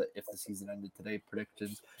 I'd love that if the season ended today.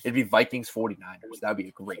 Predictions. It'd be Vikings 49ers. That'd be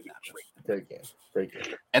a great matchup. Great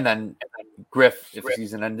game. And then Griff, if the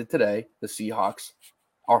season ended today, the Seahawks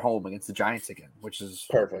are home against the Giants again, which is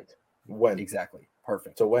perfect. Win. Exactly.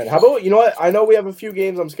 Perfect. So win. How about, you know what? I know we have a few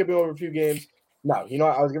games. I'm skipping over a few games. No, you know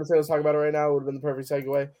what? I was going to say let's talk about it right now. It would have been the perfect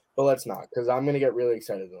segue, but let's not because I'm going to get really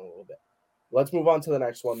excited in a little bit. Let's move on to the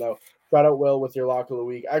next one, though. Shout out Will with your lock of the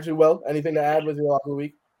week. Actually, Will, anything to add with your lock of the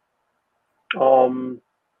week? Was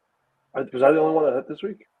I the only one that hit this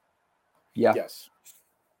week? Yeah. Yes.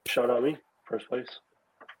 Shout out me, first place.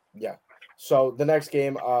 Yeah. So the next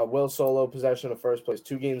game, Will solo possession of first place,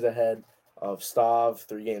 2 games ahead of Stav,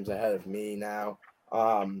 3 games ahead of me now.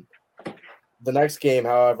 The next game,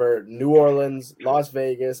 however, New Orleans, Las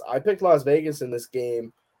Vegas. I picked Las Vegas in this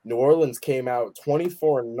game. New Orleans came out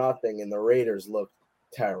 24-0, and the Raiders looked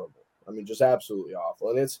terrible. I mean, just absolutely awful.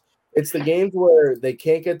 And it's the games where they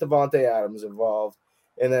can't get Devontae Adams involved,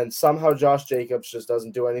 and then somehow Josh Jacobs just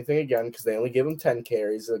doesn't do anything again because they only give him 10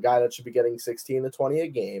 carries, a guy that should be getting 16 to 20 a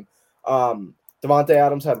game. Devontae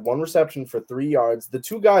Adams had 1 reception for 3 yards. The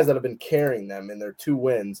 2 guys that have been carrying them in their 2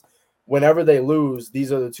 wins, whenever they lose,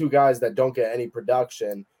 these are the 2 guys that don't get any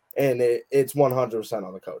production, and it's 100%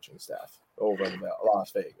 on the coaching staff over in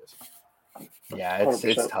Las Vegas. Yeah,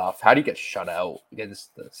 it's tough. How do you get shut out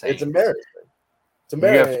against the Saints? It's embarrassing. It's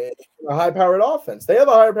embarrassing. A high-powered offense. They have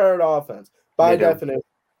a high-powered offense. By definition,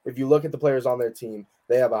 if you look at the players on their team,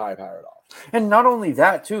 they have a high-powered offense. And not only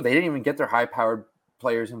that, too, they didn't even get their high-powered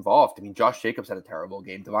players involved. I mean, Josh Jacobs had a terrible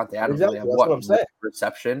game. Devontae Adams only had what I'm saying.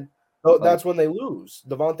 Reception. So that's when they lose.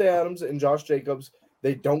 Devontae Adams and Josh Jacobs,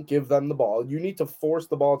 they don't give them the ball. You need to force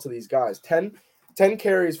the ball to these guys. 10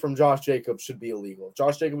 carries from Josh Jacobs should be illegal. If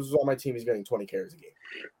Josh Jacobs was on my team, he's getting 20 carries a game.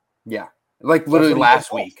 Yeah. Like literally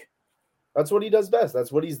last week. That's what he does best.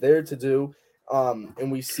 That's what he's there to do.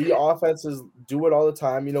 And we see offenses do it all the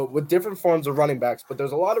time, with different forms of running backs. But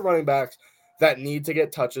there's a lot of running backs that need to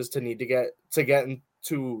get touches to get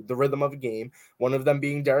into the rhythm of a game. One of them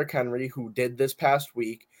being Derrick Henry, who did this past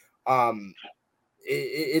week.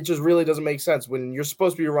 It just really doesn't make sense when you're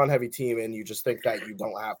supposed to be a run-heavy team and you just think that you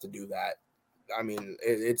don't have to do that. I mean,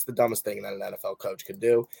 it's the dumbest thing that an NFL coach could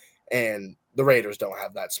do. And the Raiders don't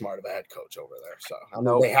have that smart of a head coach over there. So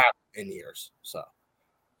they have in years. So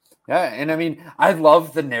yeah, and I mean, I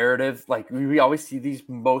love the narrative. Like we always see these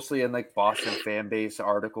mostly in like Boston fan base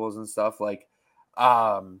articles and stuff. Like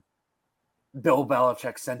Bill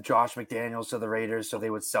Belichick sent Josh McDaniels to the Raiders so they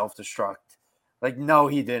would self-destruct. Like, no,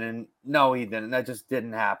 he didn't. No, he didn't. That just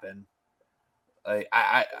didn't happen. Like,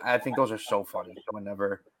 I think those are so funny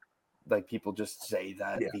whenever like people just say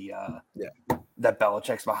that that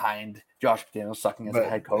Belichick's behind Josh McDaniels sucking as a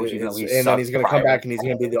head coach, even though then he's going to come back and he's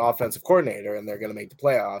going to be the offensive coordinator, and they're going to make the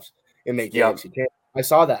playoffs and make the AFC championship. I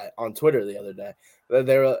saw that on Twitter the other day.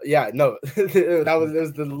 They were, it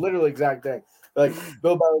was the literal exact thing. Like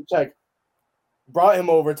Bill Belichick brought him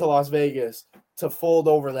over to Las Vegas to fold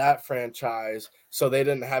over that franchise so they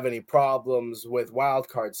didn't have any problems with wild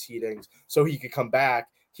card seedings, so he could come back.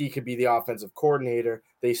 He could be the offensive coordinator.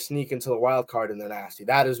 They sneak into the wild card and they're nasty.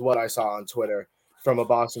 That is what I saw on Twitter from a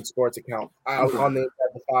Boston sports account. On the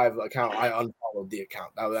 5 account, I unfollowed the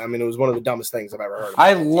account. I mean, it was one of the dumbest things I've ever heard.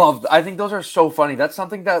 I think those are so funny. That's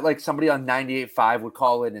something that like somebody on 98.5 would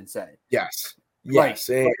call in and say. Yes.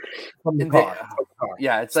 From the car.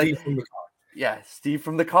 Yeah, it's Steve like from the car. Yeah, Steve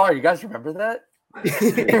from the car. You guys remember that?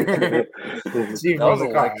 Steve that was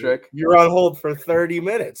electric. You're on hold for 30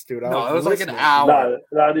 minutes, dude. No, it was like an hour.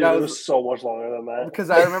 No, dude, it was so much longer than that. Because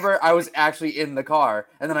I remember I was actually in the car,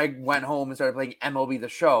 and then I went home and started playing MLB The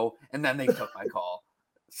Show, and then they took my call.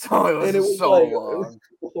 So it was so long.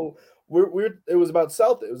 It was about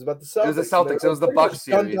Celtics. It was about the Celtics. It was the Celtics. It was the Bucks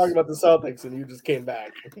series. Talking about the Celtics, and you just came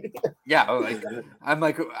back. Yeah, I'm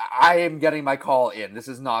like, I am getting my call in. This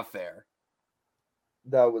is not fair.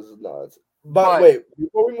 That was nuts. But wait,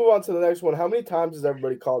 before we move on to the next one, how many times has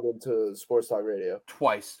everybody called into Sports Talk Radio?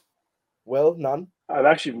 Twice. Will, none? I've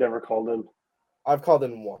actually never called in. I've called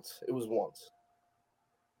in once. It was once.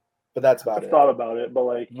 But that's about it. I've thought about it, but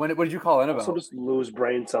like... What did you call in about? Also just lose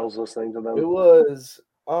brain cells listening to them. It was...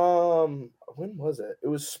 when was it? It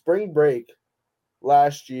was spring break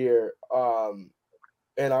last year.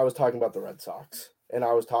 And I was talking about the Red Sox. And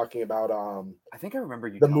I was talking about I think I remember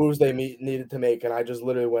you the moves they needed to make, and I just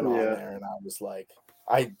literally went on there and I was like,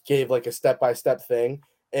 I gave like a step-by-step thing,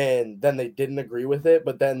 and then they didn't agree with it,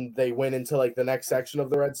 but then they went into like the next section of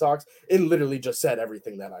the Red Sox and literally just said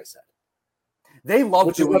everything that I said. They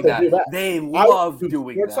love doing that. They love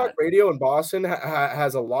doing that. Sports Talk Radio in Boston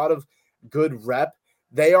has a lot of good rep.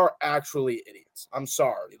 They are actually idiots. I'm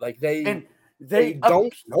sorry. Like they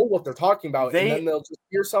don't know what they're talking about, and then they'll just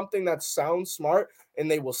hear something that sounds smart, and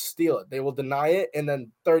they will steal it. They will deny it, and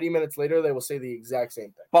then 30 minutes later, they will say the exact same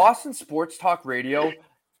thing. Boston Sports Talk Radio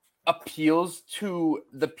appeals to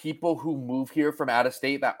the people who move here from out of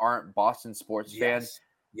state that aren't Boston sports fans.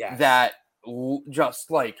 Yes. That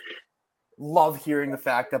just like love hearing the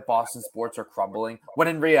fact that Boston sports are crumbling, when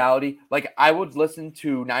in reality, like I would listen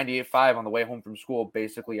to 98.5 on the way home from school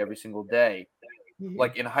basically every single day,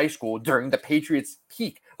 like in high school during the Patriots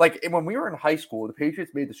peak. Like when we were in high school, the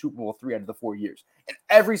Patriots made the Super Bowl 3 out of the 4 years. And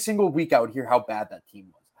every single week I would hear how bad that team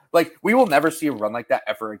was. Like, we will never see a run like that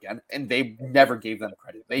ever again, and they never gave them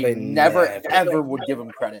credit. They never, ever would give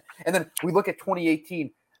them credit. And then we look at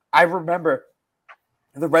 2018. I remember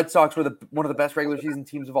the Red Sox were one of the best regular season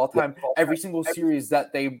teams of all time. Every single series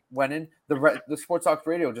that they went in, the Sports Talk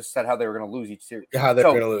radio just said how they were going to lose each series. How they're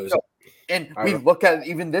going to lose. And we look at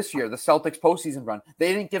even this year, the Celtics postseason run.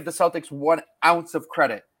 They didn't give the Celtics 1 ounce of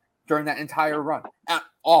credit during that entire run at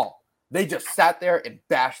all. They just sat there and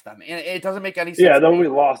bashed them. And it doesn't make any sense. Yeah, then we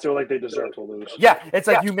lost. They were like, they deserve to lose. Yeah, it's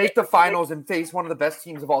like you make the finals and face one of the best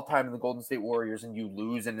teams of all time in the Golden State Warriors, and you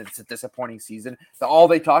lose, and it's a disappointing season. All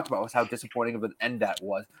they talked about was how disappointing of an end that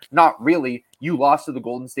was. Not really. You lost to the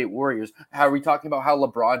Golden State Warriors. How are we talking about how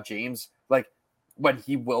LeBron James, like, when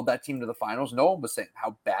he willed that team to the finals, no one was saying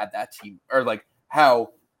how bad that team, or like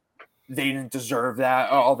how they didn't deserve that,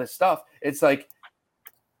 all this stuff. It's like,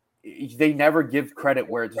 they never give credit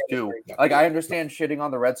where it's due. Like, I understand shitting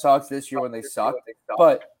on the Red Sox this year when they suck,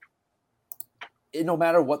 but no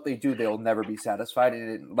matter what they do, they'll never be satisfied.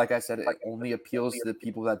 And like I said, it only appeals to the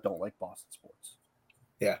people that don't like Boston sports.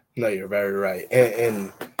 Yeah, no, you're very right.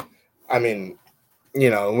 And I mean,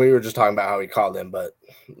 we were just talking about how he called him, but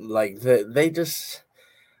like they just,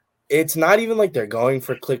 it's not even like they're going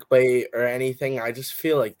for clickbait or anything. I just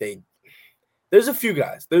feel like there's a few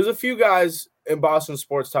guys in Boston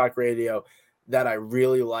Sports Talk Radio that I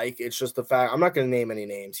really like. It's just the fact, I'm not going to name any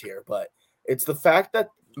names here, but it's the fact that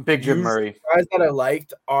Big Jim Murray guys that I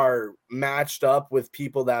liked are matched up with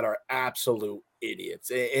people that are absolute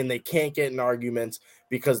idiots, and they can't get in arguments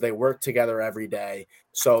because they work together every day.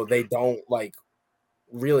 So they don't like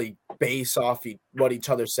really base off what each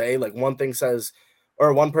other say. Like one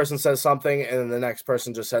person says something and then the next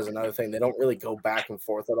person just says another thing. They don't really go back and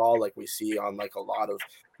forth at all like we see on like a lot of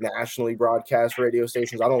nationally broadcast radio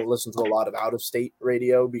stations. I don't listen to a lot of out-of-state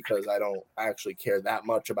radio because I don't actually care that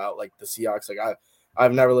much about like the Seahawks. Like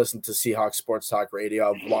I've never listened to Seahawks Sports Talk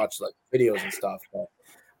Radio. I've watched like videos and stuff, but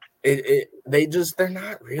they're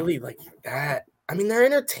not really like that. I mean, they're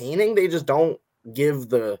entertaining. They just don't give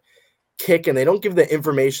the kick and they don't give the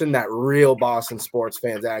information that real Boston sports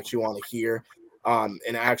fans actually want to hear.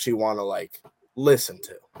 And actually want to like listen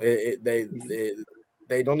to.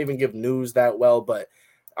 They don't even give news that well. But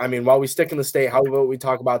I mean, while we stick in the state, how about we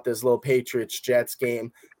talk about this little Patriots-Jets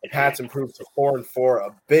game? The Pats improved to 4-4,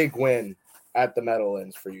 a big win at the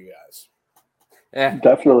Meadowlands for you guys. Yeah,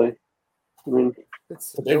 definitely. I mean,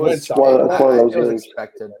 it's a big win. It's a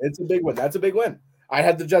big win. That's a big win. I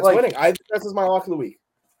had the Jets winning. This is my lock of the week.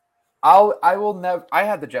 I will never. I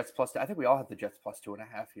had the Jets plus. I think we all had the Jets plus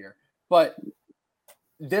 2.5 here, but.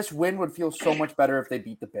 This win would feel so much better if they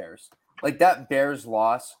beat the Bears. Like that Bears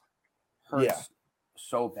loss hurts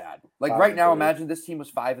so bad. Like right now, imagine this team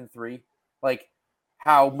was 5-3. Like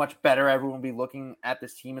how much better everyone would be looking at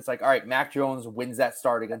this team. It's like, all right, Mac Jones wins that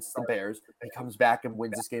start against the Bears. He comes back and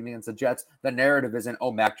wins this game against the Jets. The narrative isn't,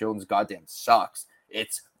 oh, Mac Jones goddamn sucks.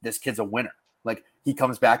 It's this kid's a winner. Like he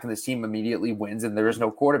comes back and this team immediately wins, and there is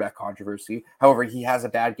no quarterback controversy. However, he has a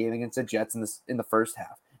bad game against the Jets in the first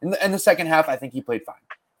half. In the second half, I think he played fine.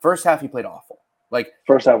 First half, he played awful. Like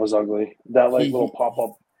first half was ugly. That little pop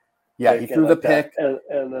up. Yeah, he threw the pick, and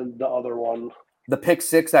then the other one, the pick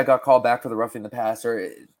six that got called back for the roughing the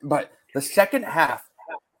passer. But the second half,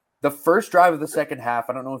 the first drive of the second half,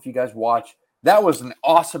 I don't know if you guys watched. That was an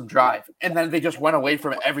awesome drive, and then they just went away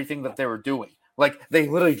from everything that they were doing. Like they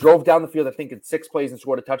literally drove down the field, I think, in 6 plays and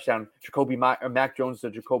scored a touchdown. Mac Jones to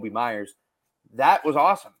Jacoby Myers. That was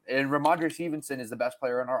awesome. And Ramondre Stevenson is the best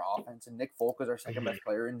player in our offense, and Nick Folk is our second best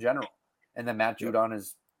player in general. And then Matt Judon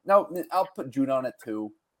is no. I'll put Judon at 2.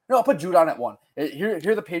 No, I'll put Judon at 1. Here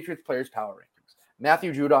are the Patriots players' power rankings: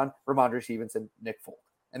 Matthew Judon, Ramondre Stevenson, Nick Folk,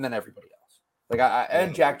 and then everybody else. Like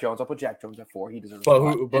and Jack Jones. I'll put Jack Jones at 4. He deserves. But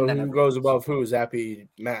who goes above who? Zappy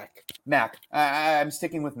Mac. Mac. I'm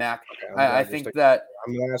sticking with Mac. Okay, I think that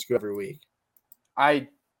I'm going to ask you every week. I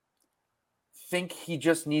think he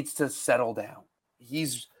just needs to settle down.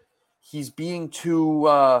 He's being too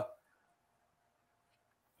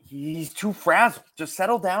he's too frazzled. Just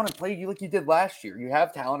settle down and play like you did last year. You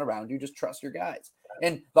have talent around you. Just trust your guys.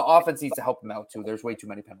 And the offense needs to help him out too. There's way too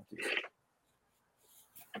many penalties.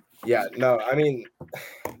 Yeah, no, I mean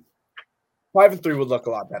 5-3 would look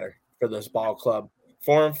a lot better for this ball club.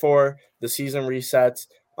 4-4, the season resets.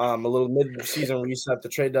 A little mid-season reset. The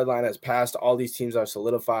trade deadline has passed. All these teams are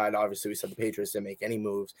solidified. Obviously, we said the Patriots didn't make any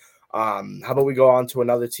moves. How about we go on to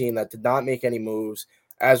another team that did not make any moves?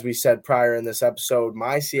 As we said prior in this episode,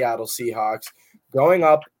 my Seattle Seahawks going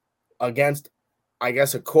up against, I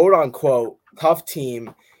guess, a quote-unquote tough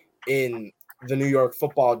team in the New York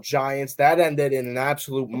Football Giants. That ended in an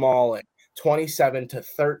absolute mauling,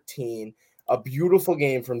 27-13. A beautiful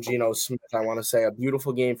game from Geno Smith, I want to say. A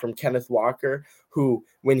beautiful game from Kenneth Walker, who,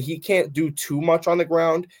 when he can't do too much on the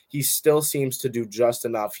ground, he still seems to do just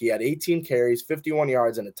enough. He had 18 carries, 51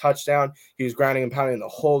 yards, and a touchdown. He was grinding and pounding the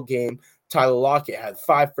whole game. Tyler Lockett had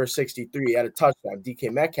 5 for 63. He had a touchdown.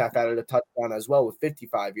 DK Metcalf added a touchdown as well with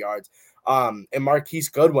 55 yards. And Marquise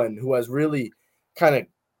Goodwin, who has really kind of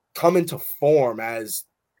come into form as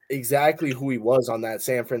exactly who he was on that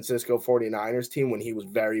San Francisco 49ers team when he was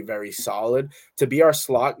very, very solid. To be our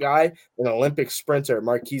slot guy, an Olympic sprinter,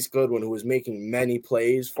 Marquise Goodwin, who was making many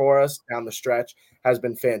plays for us down the stretch, has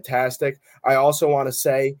been fantastic. I also want to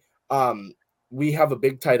say we have a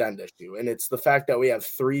big tight end issue, and it's the fact that we have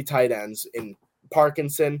 3 tight ends in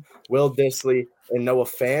Parkinson, Will Dissly, and Noah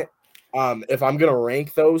Fant. If I'm going to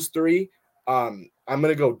rank those 3, I'm going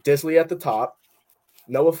to go Dissly at the top,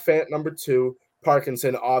 Noah Fant number 2,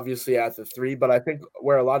 Parkinson obviously at the 3, but I think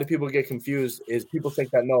where a lot of people get confused is people think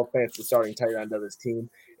that Noah Fant's the starting tight end of this team.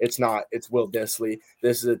 It's not. It's Will Dissly.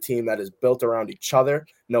 This is a team that is built around each other.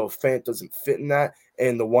 Noah Fant doesn't fit in that,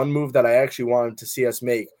 and the one move that I actually wanted to see us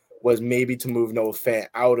make was maybe to move Noah Fant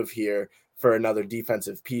out of here for another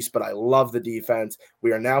defensive piece, but I love the defense.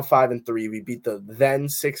 We are now 5-3. We beat the then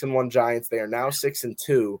 6-1 Giants. They are now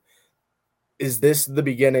 6-2. Is this the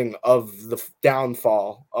beginning of the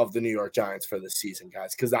downfall of the New York Giants for this season,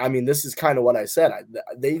 guys? Because, I mean, this is kind of what I said.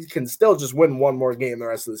 They can still just win one more game the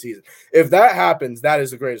rest of the season. If that happens, that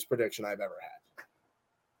is the greatest prediction I've ever had.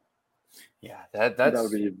 Yeah, that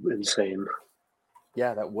would be insane.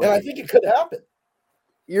 Yeah, that would. And I think it could happen.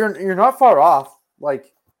 You're not far off.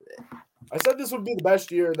 Like I said, this would be the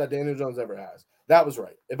best year that Daniel Jones ever has. That was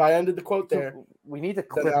right. If I ended the quote there, we need to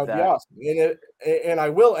clip that would be awesome. And I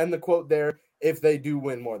will end the quote there if they do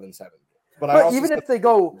win more than 7. But even if they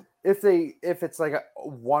go, if it's like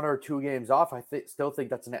 1 or 2 games off, I still think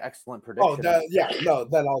that's an excellent prediction.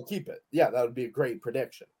 Then I'll keep it. Yeah, that would be a great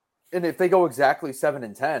prediction. And if they go exactly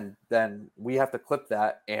 7-10, then we have to clip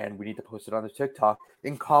that and we need to post it on the TikTok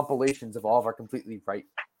in compilations of all of our completely right.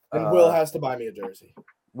 And Will has to buy me a jersey.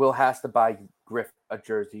 Will has to buy Griff a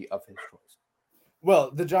jersey of his choice.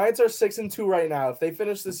 Well, the Giants are 6-2 right now. If they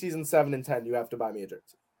finish the season 7-10, you have to buy me a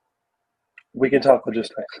jersey. We can talk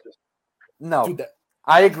logistics. No, Dude,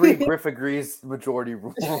 I agree. Griff agrees. Majority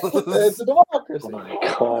rules. It's a democracy. Oh my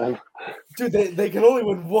God, dude, they can only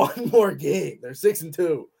win 1 more game. They're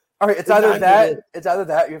 6-2. All right, it's either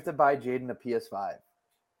that. You have to buy Jaden a PS5.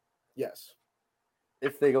 Yes.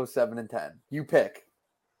 If they go 7-10, you pick.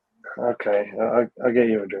 Okay, I'll get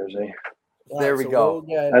you a jersey. There we go.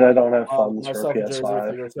 And I don't have funds for myself a a jersey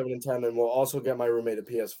PS5. if they go 7-10, and we'll also get my roommate a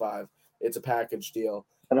PS5. It's a package deal.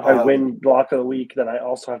 And if I win Lock of the Week, then I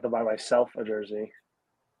also have to buy myself a jersey.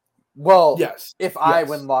 Well, yes. If I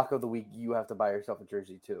win Lock of the Week, you have to buy yourself a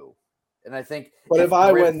jersey too. And I think, but if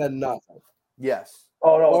I win, then nothing. Yes.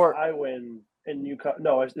 Oh no! If I win and you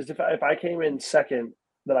no, it's if I came in second,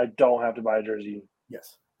 then I don't have to buy a jersey.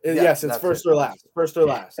 Yes. Yes, it's first or last. First or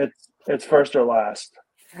last. It's first or last.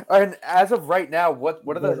 And as of right now, what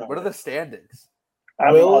are the standings?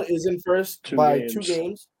 Will is in first by games. 2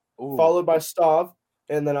 games, followed by Stav,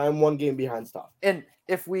 and then I'm 1 game behind Stav. And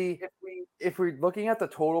if we're looking at the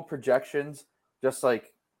total projections, just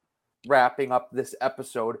like wrapping up this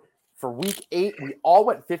episode, for week 8, we all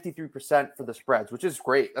went 53% for the spreads, which is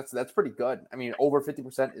great. That's pretty good. I mean, over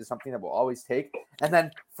 50% is something that we'll always take. And then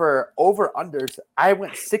for over unders, I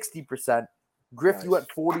went 60%. Griff, nice. You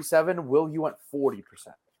went 47. Will, you went 40%.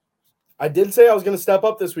 I did say I was going to step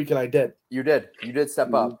up this week, and I did. You did. You did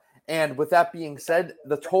step up. And with that being said,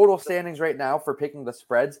 the total standings right now for picking the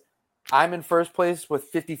spreads, I'm in first place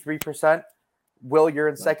with 53%. Will, you're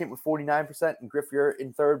in second with 49%, and Griff, you're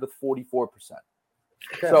in third with 44%.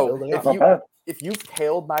 Okay, so if you've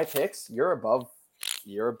tailed my picks, you're above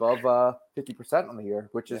 50% on the year,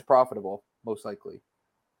 which is profitable, most likely.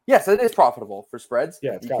 Yes, it is profitable for spreads.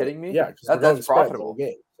 Yeah, you kidding me? Yeah, that's profitable.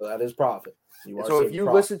 Game, so that is profit. So if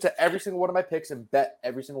you listen to every single one of my picks and bet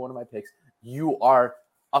every single one of my picks, you are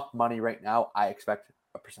up money right now. I expect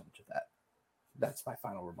a percentage of that. That's my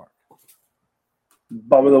final remark.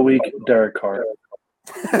 Bum of the week, Derek Carr.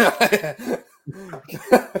 Bum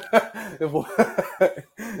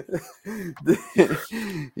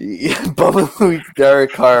of the week,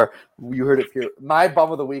 Derek Carr. You heard it here. My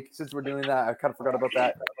bum of the week, since we're doing that, I kind of forgot about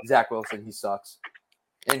that. Zach Wilson, he sucks,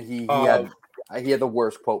 and he had the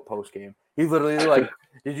worst quote post game. He literally like,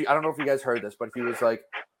 I don't know if you guys heard this, but he was like,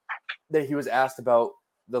 that he was asked about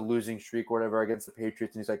the losing streak or whatever against the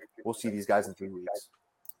Patriots, and he's like, "We'll see these guys in 3 weeks."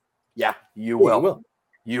 Yeah, you will.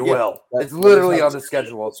 You will. It's literally on the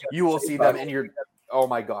schedule. You will see them, and oh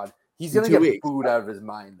my god, he's gonna get booed out of his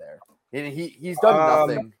mind there, and he's done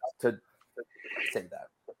nothing to say that.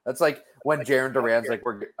 That's like when Jaron Duran's like,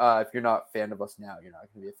 if you're not a fan of us now, you're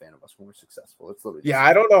not going to be a fan of us when we're successful. It's literally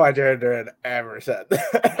I don't know why Jaron Duran ever said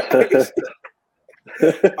that.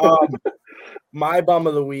 My bum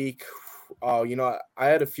of the week. Oh, I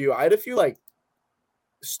had a few like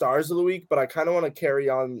stars of the week, but I kind of want to carry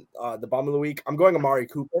on the bum of the week. I'm going Amari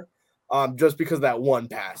Cooper, just because of that one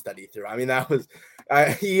pass that he threw. I mean, that was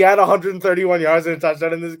he had 131 yards and a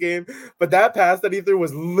touchdown in this game, but that pass that he threw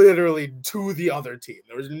was literally to the other team.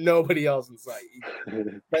 There was nobody else in sight,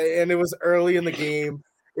 and it was early in the game.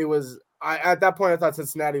 It was at that point I thought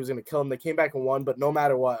Cincinnati was going to kill him. They came back and won, but no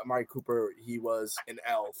matter what, Amari Cooper, he was an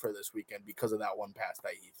L for this weekend because of that one pass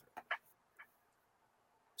that he threw.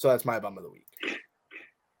 So that's my bum of the week.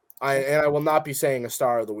 I will not be saying a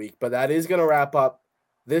star of the week, but that is going to wrap up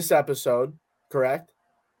this episode, correct?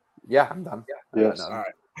 Yeah, I'm done. Yes. All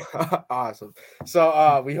right. Awesome.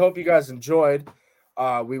 So we hope you guys enjoyed.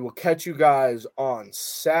 We will catch you guys on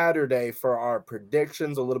Saturday for our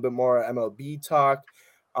predictions, a little bit more MLB talk.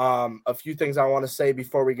 A few things I want to say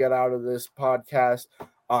before we get out of this podcast.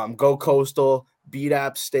 Go Coastal, beat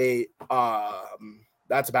App State.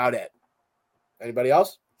 That's about it. Anybody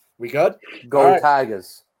else? We good? Go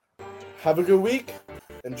Tigers. Have a good week.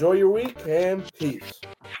 Enjoy your week, and peace.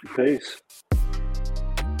 Peace.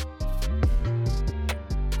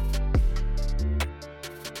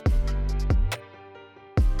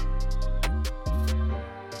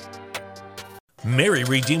 Mary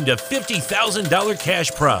redeemed a $50,000 cash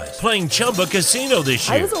prize playing Chumba Casino this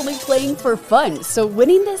year. I was only playing for fun, so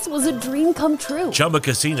winning this was a dream come true. Chumba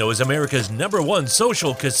Casino is America's #1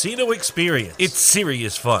 social casino experience. It's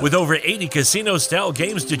serious fun. With over 80 casino-style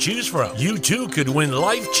games to choose from, you too could win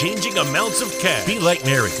life-changing amounts of cash. Be like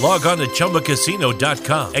Mary. Log on to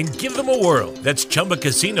ChumbaCasino.com and give them a whirl. That's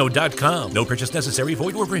ChumbaCasino.com. No purchase necessary.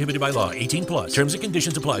 Void where prohibited by law. 18+. Terms and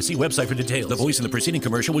conditions apply. See website for details. The voice in the preceding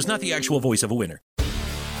commercial was not the actual voice of a winner.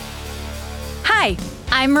 Hi,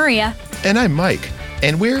 I'm Maria. And I'm Mike.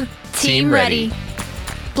 And we're Team Ready.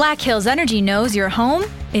 Black Hills Energy knows your home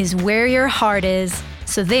is where your heart is,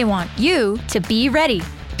 so they want you to be ready.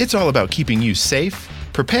 It's all about keeping you safe,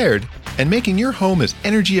 prepared, and making your home as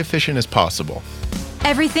energy efficient as possible.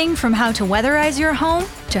 Everything from how to weatherize your home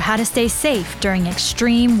to how to stay safe during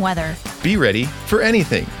extreme weather. Be ready for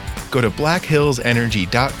anything. Go to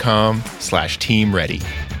blackhillsenergy.com/teamready.